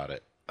worry about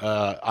it.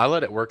 I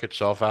let it work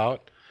itself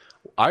out.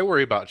 I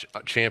worry about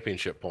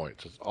championship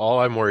points. That's all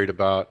I'm worried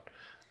about.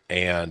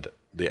 And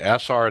the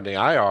SR and the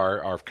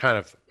IR are kind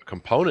of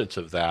components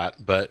of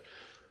that, but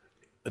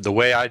the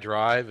way I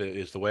drive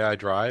is the way I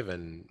drive,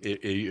 and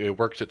it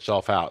works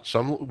itself out.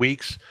 Some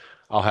weeks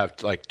I'll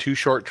have like 2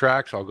 short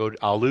tracks.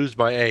 I'll lose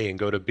my A and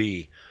go to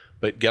B,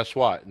 but guess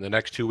what? In the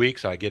next 2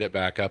 weeks I get it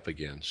back up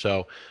again.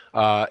 So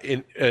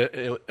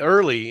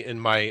early in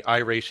my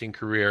iRacing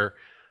career,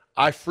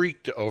 I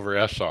freaked over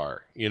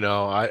SR.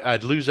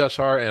 I'd lose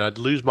SR and I'd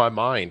lose my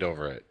mind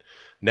over it.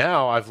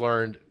 Now I've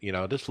learned,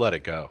 just let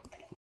it go.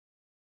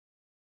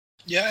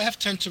 Yeah, I have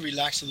tend to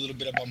relax a little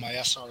bit about my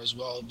SR as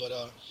well, but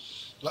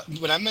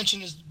when I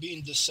mentioned as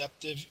being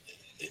deceptive,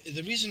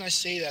 the reason I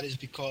say that is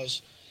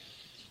because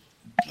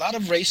a lot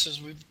of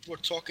races, we were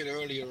talking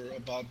earlier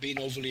about being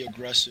overly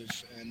aggressive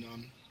and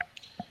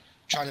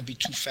trying to be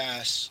too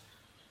fast.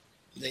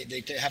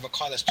 They have a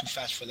car that's too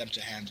fast for them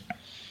to handle.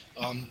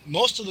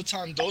 Most of the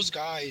time, those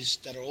guys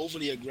that are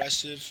overly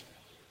aggressive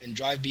and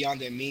drive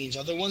beyond their means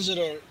are the ones that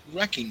are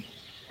wrecking,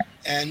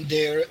 and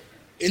they're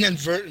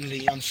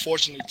inadvertently,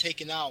 unfortunately,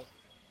 taking out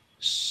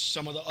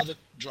some of the other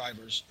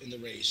drivers in the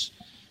race,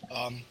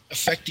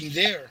 affecting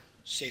their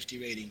safety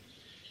rating.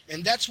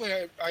 And that's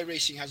where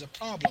iRacing has a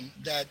problem,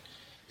 that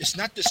it's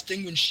not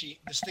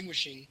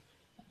distinguishing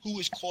who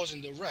is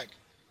causing the wreck.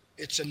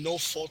 It's a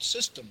no-fault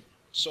system.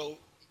 So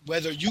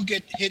whether you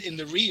get hit in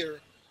the rear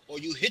or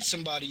you hit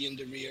somebody in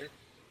the rear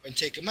and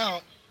take them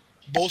out,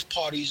 both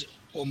parties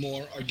or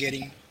more are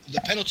getting the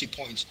penalty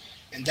points.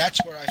 And that's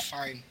where I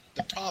find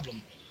the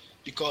problem,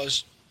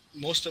 because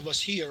most of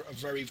us here are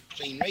very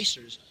clean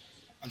racers.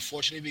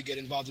 Unfortunately, we get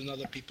involved in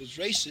other people's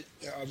races,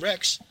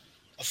 wrecks,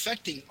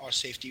 affecting our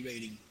safety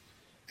rating.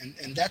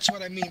 And that's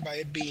what I mean by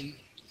it being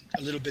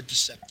a little bit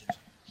deceptive.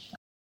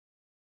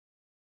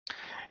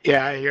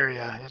 Yeah, I hear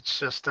you. It's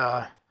just,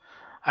 I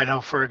know,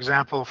 for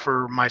example,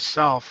 for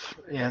myself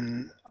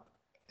in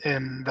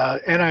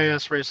the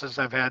NIS races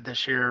I've had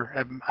this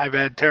year, I've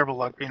had terrible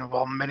luck being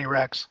involved in many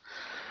wrecks,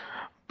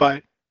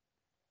 but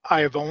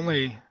I have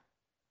only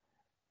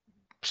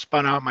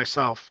spun out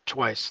myself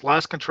twice,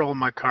 lost control of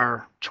my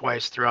car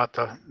twice throughout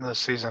the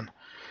season,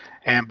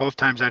 and both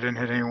times I didn't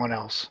hit anyone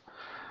else.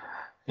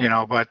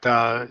 But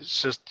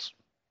it's just,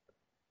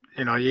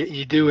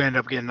 you do end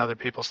up getting other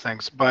people's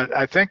things. But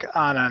I think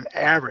on an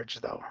average,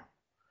 though,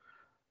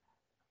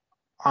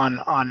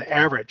 on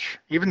average,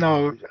 even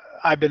though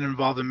I've been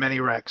involved in many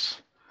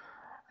wrecks,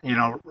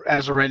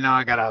 as of right now,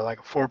 I got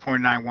a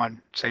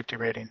 4.91 safety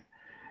rating.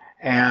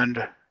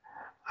 And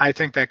I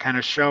think that kind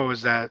of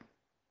shows that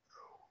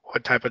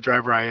what type of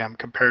driver I am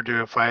compared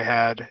to if I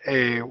had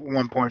a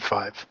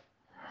 1.5.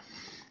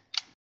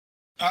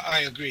 I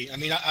agree. I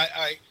mean,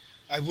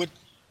 I would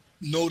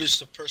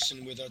notice a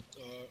person with a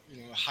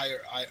higher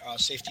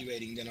safety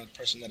rating than a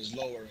person that is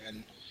lower,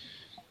 and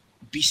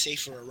be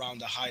safer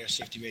around a higher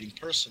safety rating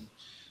person.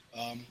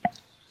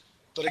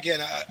 But again,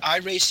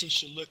 iRacing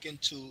should look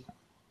into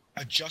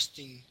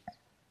adjusting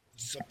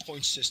the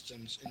point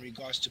systems in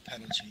regards to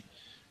penalty.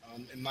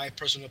 In my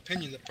personal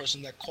opinion, the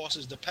person that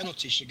causes the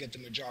penalty should get the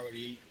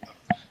majority.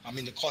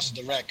 That causes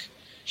the wreck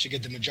should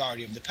get the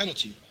majority of the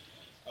penalty.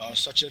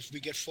 Such if we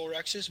get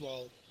 4Xs,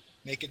 well,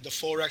 make it the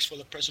 4X for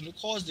the person who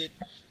caused it,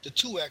 the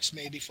 2X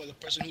maybe for the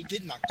person who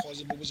did not cause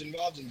it but was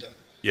involved in the.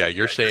 Yeah,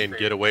 you're saying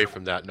get away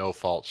from that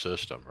no-fault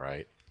system,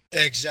 right?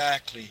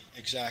 Exactly.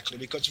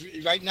 Because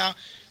right now,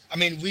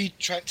 we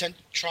try to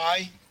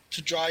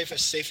drive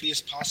as safely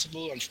as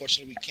possible.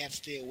 Unfortunately, we can't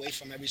stay away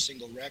from every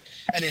single wreck,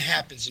 and it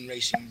happens in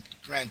racing.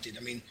 Granted,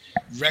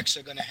 wrecks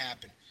are going to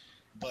happen,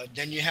 but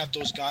then you have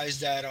those guys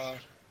that are,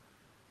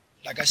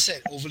 like I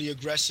said, overly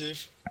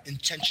aggressive,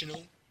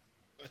 intentional,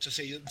 to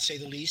say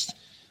the least,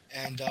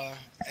 and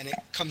it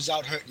comes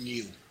out hurting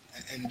you,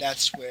 and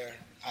that's where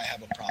I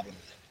have a problem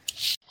with it.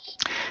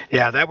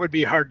 Yeah, that would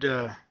be hard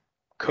to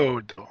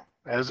code, though.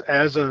 As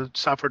a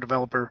software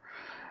developer,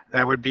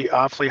 that would be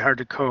awfully hard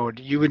to code.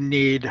 You would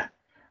need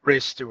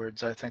race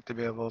stewards, I think, to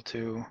be able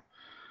to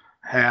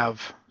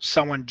have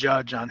someone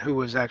judge on who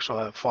was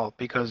actually at fault,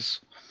 because,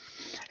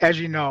 as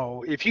you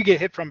know, if you get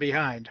hit from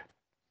behind,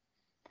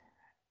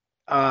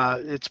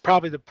 it's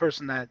probably the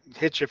person that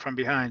hits you from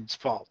behind's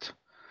fault.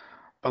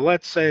 But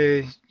let's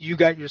say you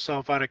got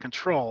yourself out of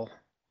control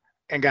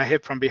and got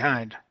hit from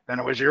behind, then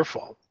it was your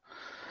fault.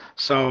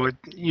 So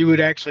you would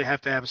actually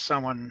have to have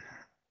someone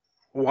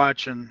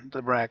watching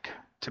the wreck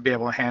to be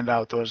able to hand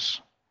out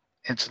those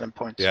incident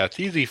points. Yeah, it's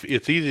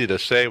easy to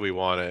say we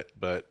want it,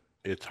 but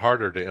it's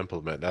harder to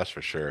implement, that's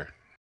for sure.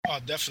 Oh,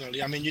 definitely.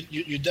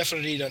 You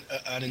definitely need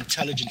an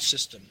intelligent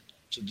system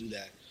to do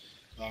that.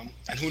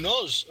 And who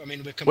knows?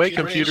 With the way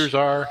computers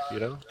are,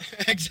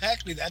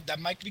 Exactly. That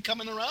might be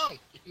coming around.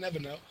 You never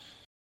know.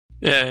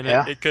 Yeah,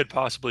 and it could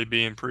possibly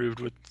be improved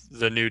with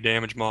the new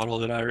damage model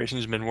that iRacing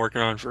has been working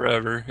on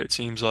forever, it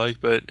seems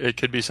like, but it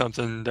could be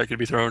something that could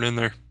be thrown in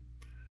there.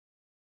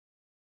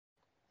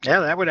 Yeah,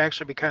 that would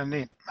actually be kind of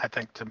neat, I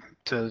think,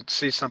 to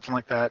see something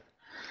like that.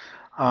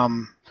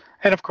 And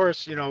of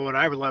course, what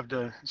I would love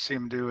to see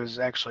them do is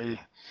actually,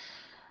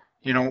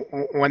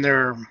 when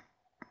they're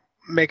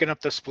making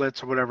up the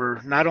splits or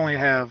whatever, not only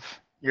have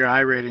your I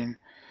rating,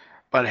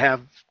 but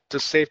have the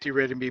safety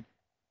rating be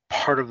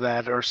part of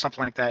that or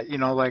something like that,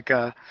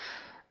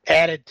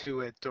 added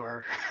to it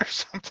or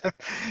something.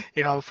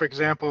 For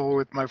example,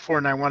 with my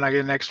 491, I get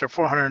an extra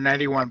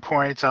 491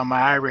 points on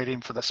my I rating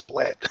for the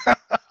split.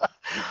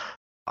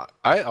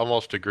 I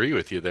almost agree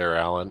with you there,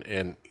 Alan.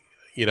 And,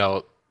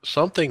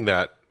 something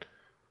that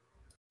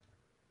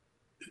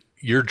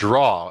your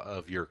draw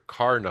of your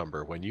car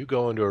number when you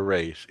go into a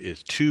race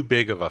is too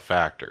big of a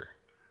factor,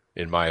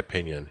 in my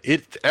opinion.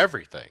 It's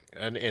everything.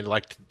 And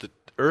like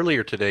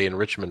earlier today in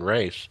Richmond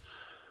race,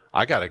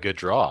 I got a good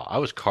draw. I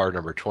was car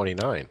number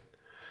 29.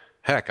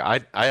 Heck,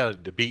 I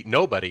had to beat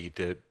nobody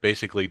to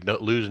basically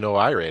lose no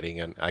I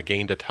rating, and I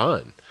gained a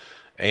ton.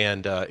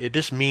 And it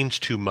just means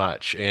too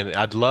much. And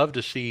I'd love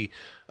to see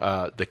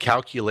the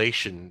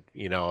calculation,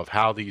 of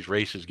how these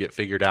races get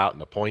figured out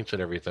and the points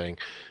and everything,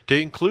 to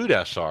include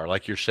SR,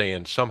 like you're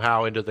saying,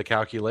 somehow into the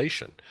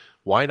calculation.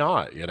 Why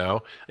not,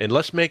 And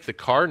let's make the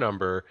car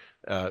number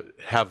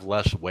have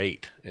less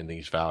weight in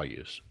these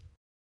values.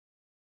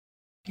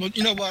 Well,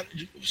 you know what?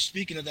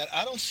 Speaking of that,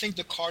 I don't think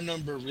the car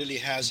number really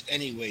has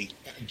any weight.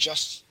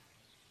 Just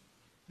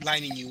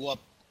lining you up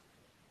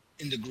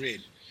in the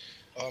grid.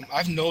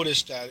 I've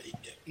noticed that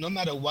no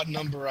matter what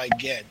number I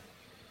get,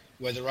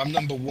 whether I'm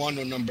number 1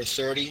 or number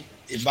 30,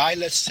 if I,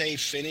 let's say,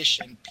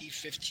 finish in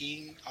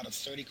P15 out of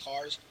 30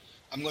 cars,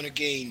 I'm going to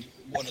gain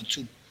 1 or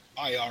 2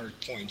 IR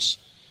points.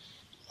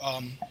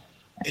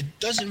 It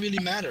doesn't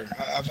really matter.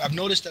 I've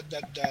noticed that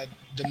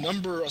the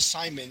number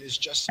assignment is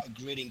just a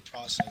gridding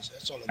process.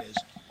 That's all it is.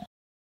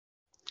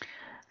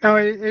 No,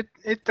 it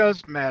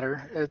does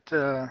matter.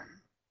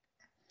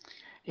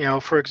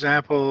 For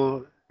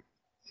example,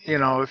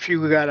 if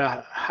you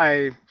got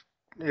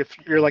if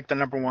you're like the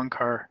number 1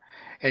 car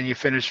and you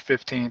finish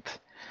 15th,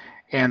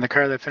 and the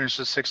car that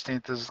finishes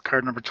 16th is car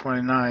number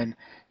 29,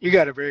 you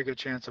got a very good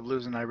chance of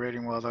losing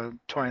iRating while the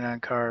 29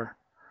 car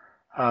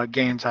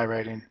gains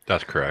iRating.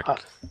 That's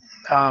correct.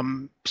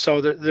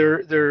 So there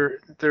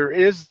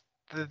is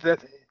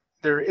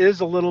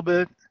a little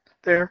bit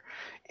there.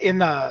 In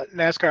the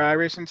NASCAR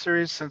iRacing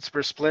series, since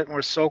we're split and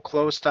we're so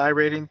close to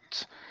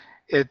iRatings,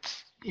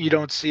 you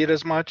don't see it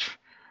as much.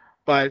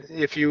 But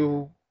if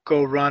you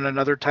go run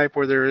another type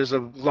where there is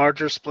a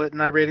larger split in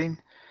iRating,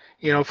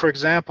 for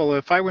example,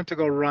 if I went to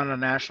go run a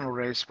national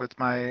race with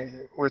my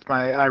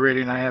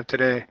iRating I have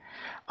today,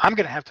 I'm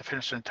going to have to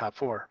finish in the top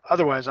 4.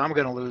 Otherwise, I'm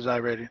going to lose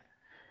iRating.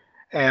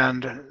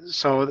 And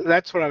so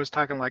that's what I was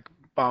talking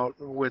about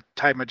with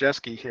Ty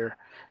Majeski here,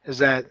 is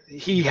that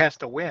he has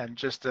to win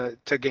just to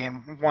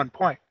gain 1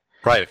 point.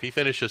 Right. If he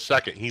finishes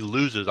second, he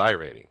loses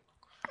iRating.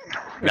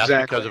 That's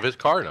Exactly. because of his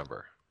car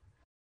number.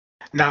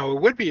 Now,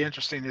 it would be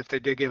interesting if they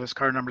did give us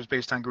car numbers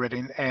based on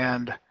gridding,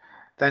 and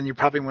then you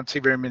probably wouldn't see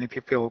very many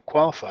people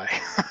qualify.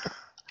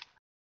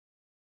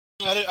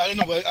 I don't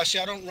know, but I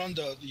don't run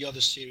the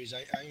other series.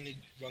 I only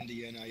run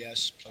the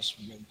NIS plus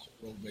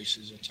road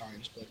races at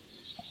times, but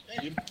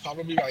you're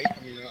probably right. I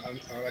mean,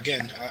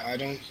 I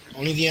don't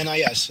only the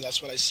NIS, so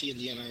that's what I see in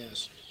the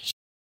NIS.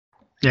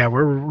 Yeah,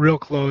 we're real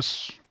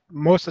close.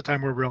 Most of the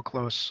time, we're real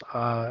close.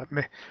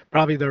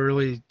 Probably the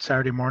early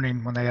Saturday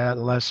morning when they had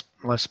less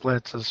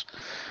splits is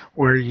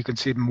where you can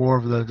see more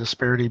of the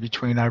disparity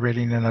between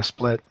iRating and a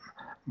split.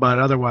 But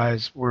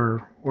otherwise,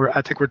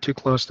 I think we're too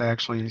close to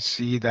actually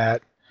see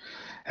that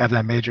have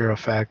that major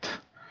effect.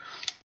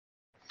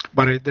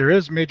 But there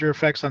is major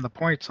effects on the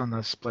points on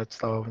the splits,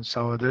 though.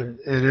 So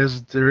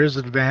there is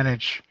an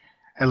advantage,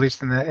 at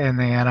least in the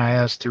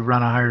NIS, to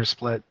run a higher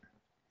split.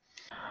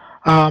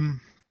 One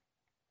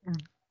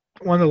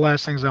of the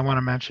last things I want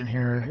to mention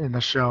here in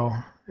the show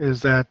is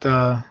that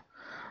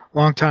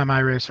longtime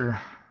iRacer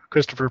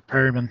Christopher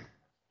Perryman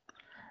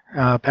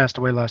passed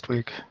away last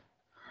week.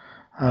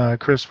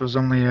 Chris was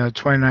only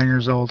 29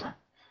 years old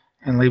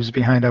and leaves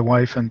behind a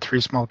wife and 3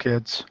 small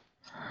kids.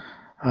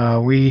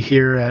 We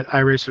here at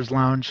iRacers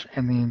Lounge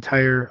and the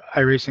entire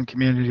iRacing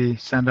community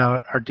send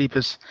out our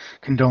deepest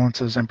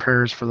condolences and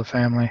prayers for the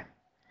family.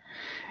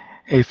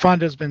 A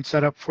fund has been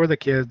set up for the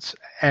kids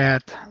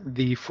at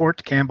the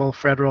Fort Campbell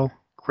Federal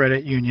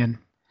Credit Union.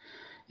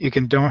 You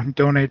can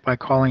donate by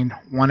calling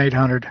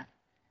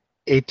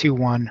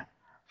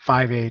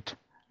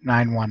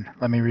 1-800-821-5891.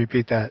 Let me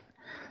repeat that.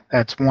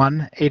 That's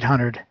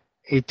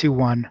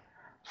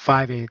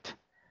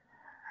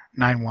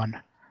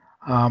 1-800-821-5891.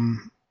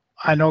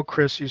 I know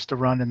Chris used to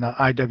run in the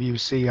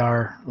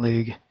IWCR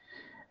League,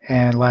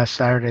 and last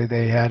Saturday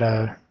they had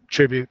a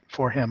tribute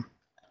for him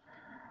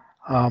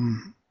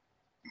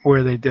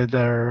where they did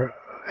the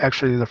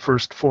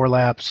first 4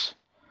 laps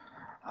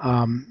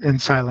in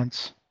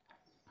silence,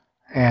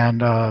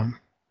 and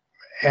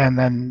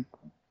then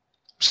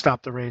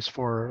stopped the race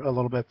for a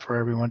little bit for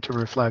everyone to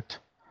reflect.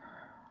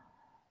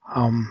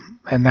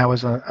 And that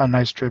was a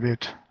nice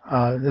tribute.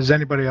 Does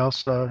anybody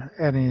else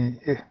any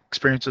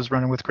experiences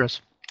running with Chris?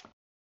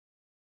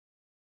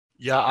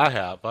 Yeah, I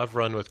have. I've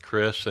run with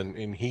Chris,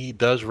 and he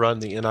does run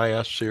the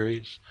NIS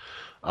series.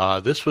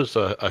 This was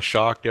a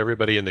shock to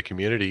everybody in the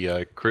community.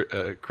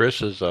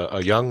 Chris is a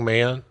young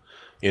man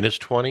in his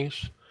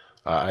 20s.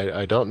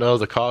 I don't know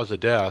the cause of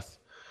death,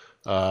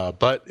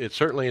 but it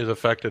certainly has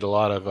affected a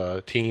lot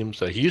of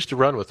teams. He used to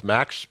run with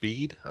Max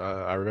Speed.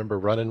 I remember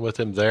running with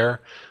him there.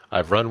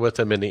 I've run with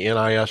him in the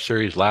NIS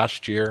series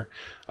last year.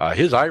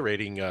 His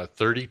iRating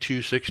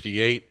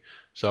 3268,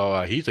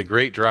 so he's a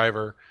great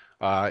driver.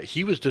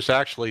 He was just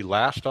actually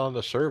last on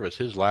the service.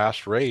 His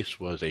last race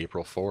was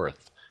April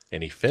 4th,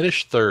 and he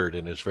finished 3rd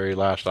in his very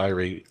last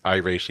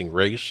iRacing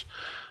race.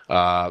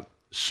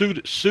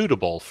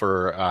 Suitable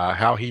for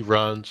how he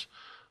runs.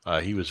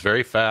 He was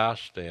very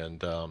fast,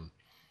 and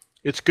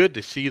it's good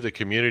to see the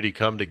community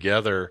come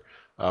together,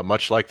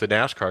 much like the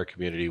NASCAR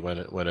community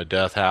when a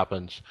death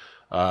happens,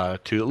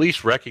 to at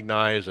least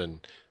recognize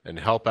and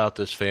help out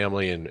this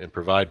family and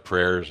provide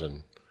prayers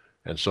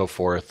and so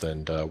forth.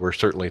 And we're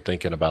certainly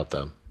thinking about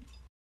them.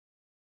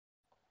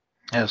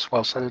 Yes,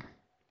 well said.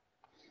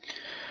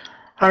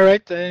 All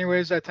right.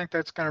 Anyways, I think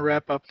that's going to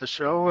wrap up the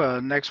show.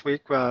 Next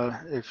week,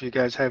 if you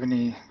guys have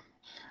any,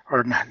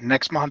 or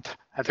next month,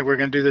 I think we're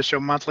going to do this show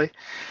monthly.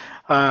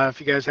 If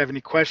you guys have any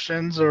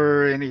questions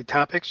or any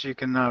topics, you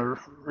can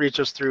reach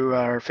us through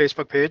our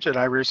Facebook page at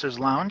iRacers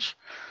Lounge,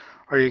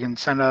 or you can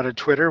send out a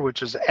Twitter,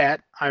 which is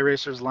at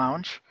iRacers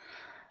Lounge,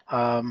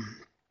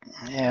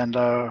 and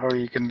or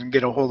you can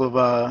get a hold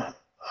of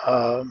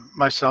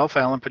myself,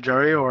 Alan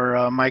Pajari,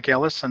 or Mike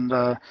Ellis,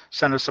 and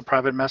send us a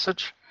private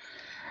message.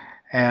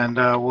 And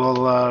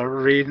we'll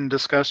read and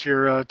discuss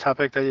your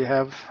topic that you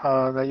have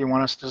that you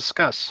want us to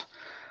discuss.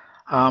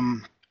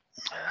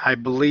 I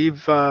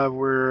believe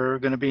we're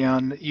going to be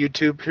on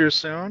YouTube here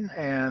soon,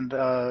 and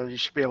you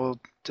should be able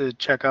to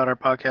check out our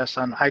podcast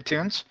on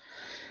iTunes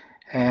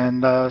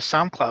and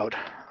SoundCloud.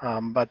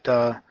 But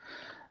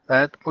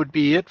that would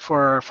be it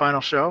for our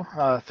final show.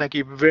 Thank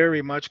you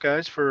very much,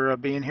 guys, for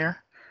being here.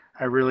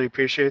 I really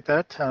appreciate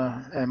that.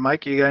 And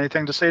Mike, you got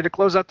anything to say to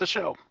close out the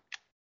show?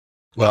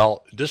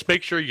 Well, just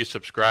make sure you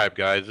subscribe,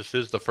 guys. This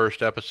is the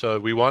first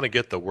episode. We want to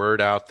get the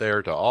word out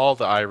there to all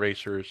the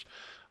iRacers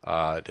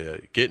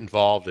to get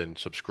involved and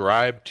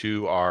subscribe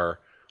to our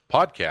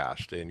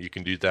podcast. And you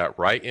can do that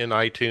right in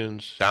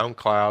iTunes,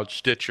 SoundCloud,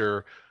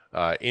 Stitcher,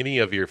 any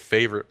of your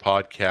favorite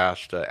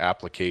podcast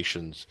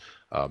applications.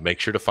 Make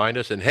sure to find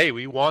us. And hey,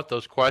 we want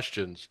those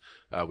questions.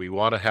 We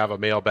want to have a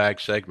mailbag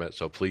segment,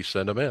 so please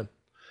send them in.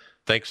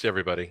 Thanks,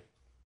 everybody.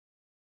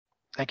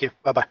 Thank you.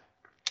 Bye-bye.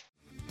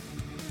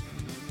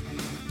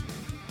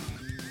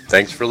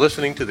 Thanks for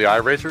listening to the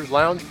iRacers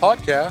Lounge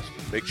podcast.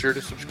 Make sure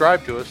to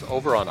subscribe to us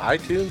over on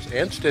iTunes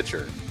and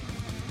Stitcher.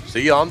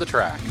 See you on the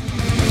track.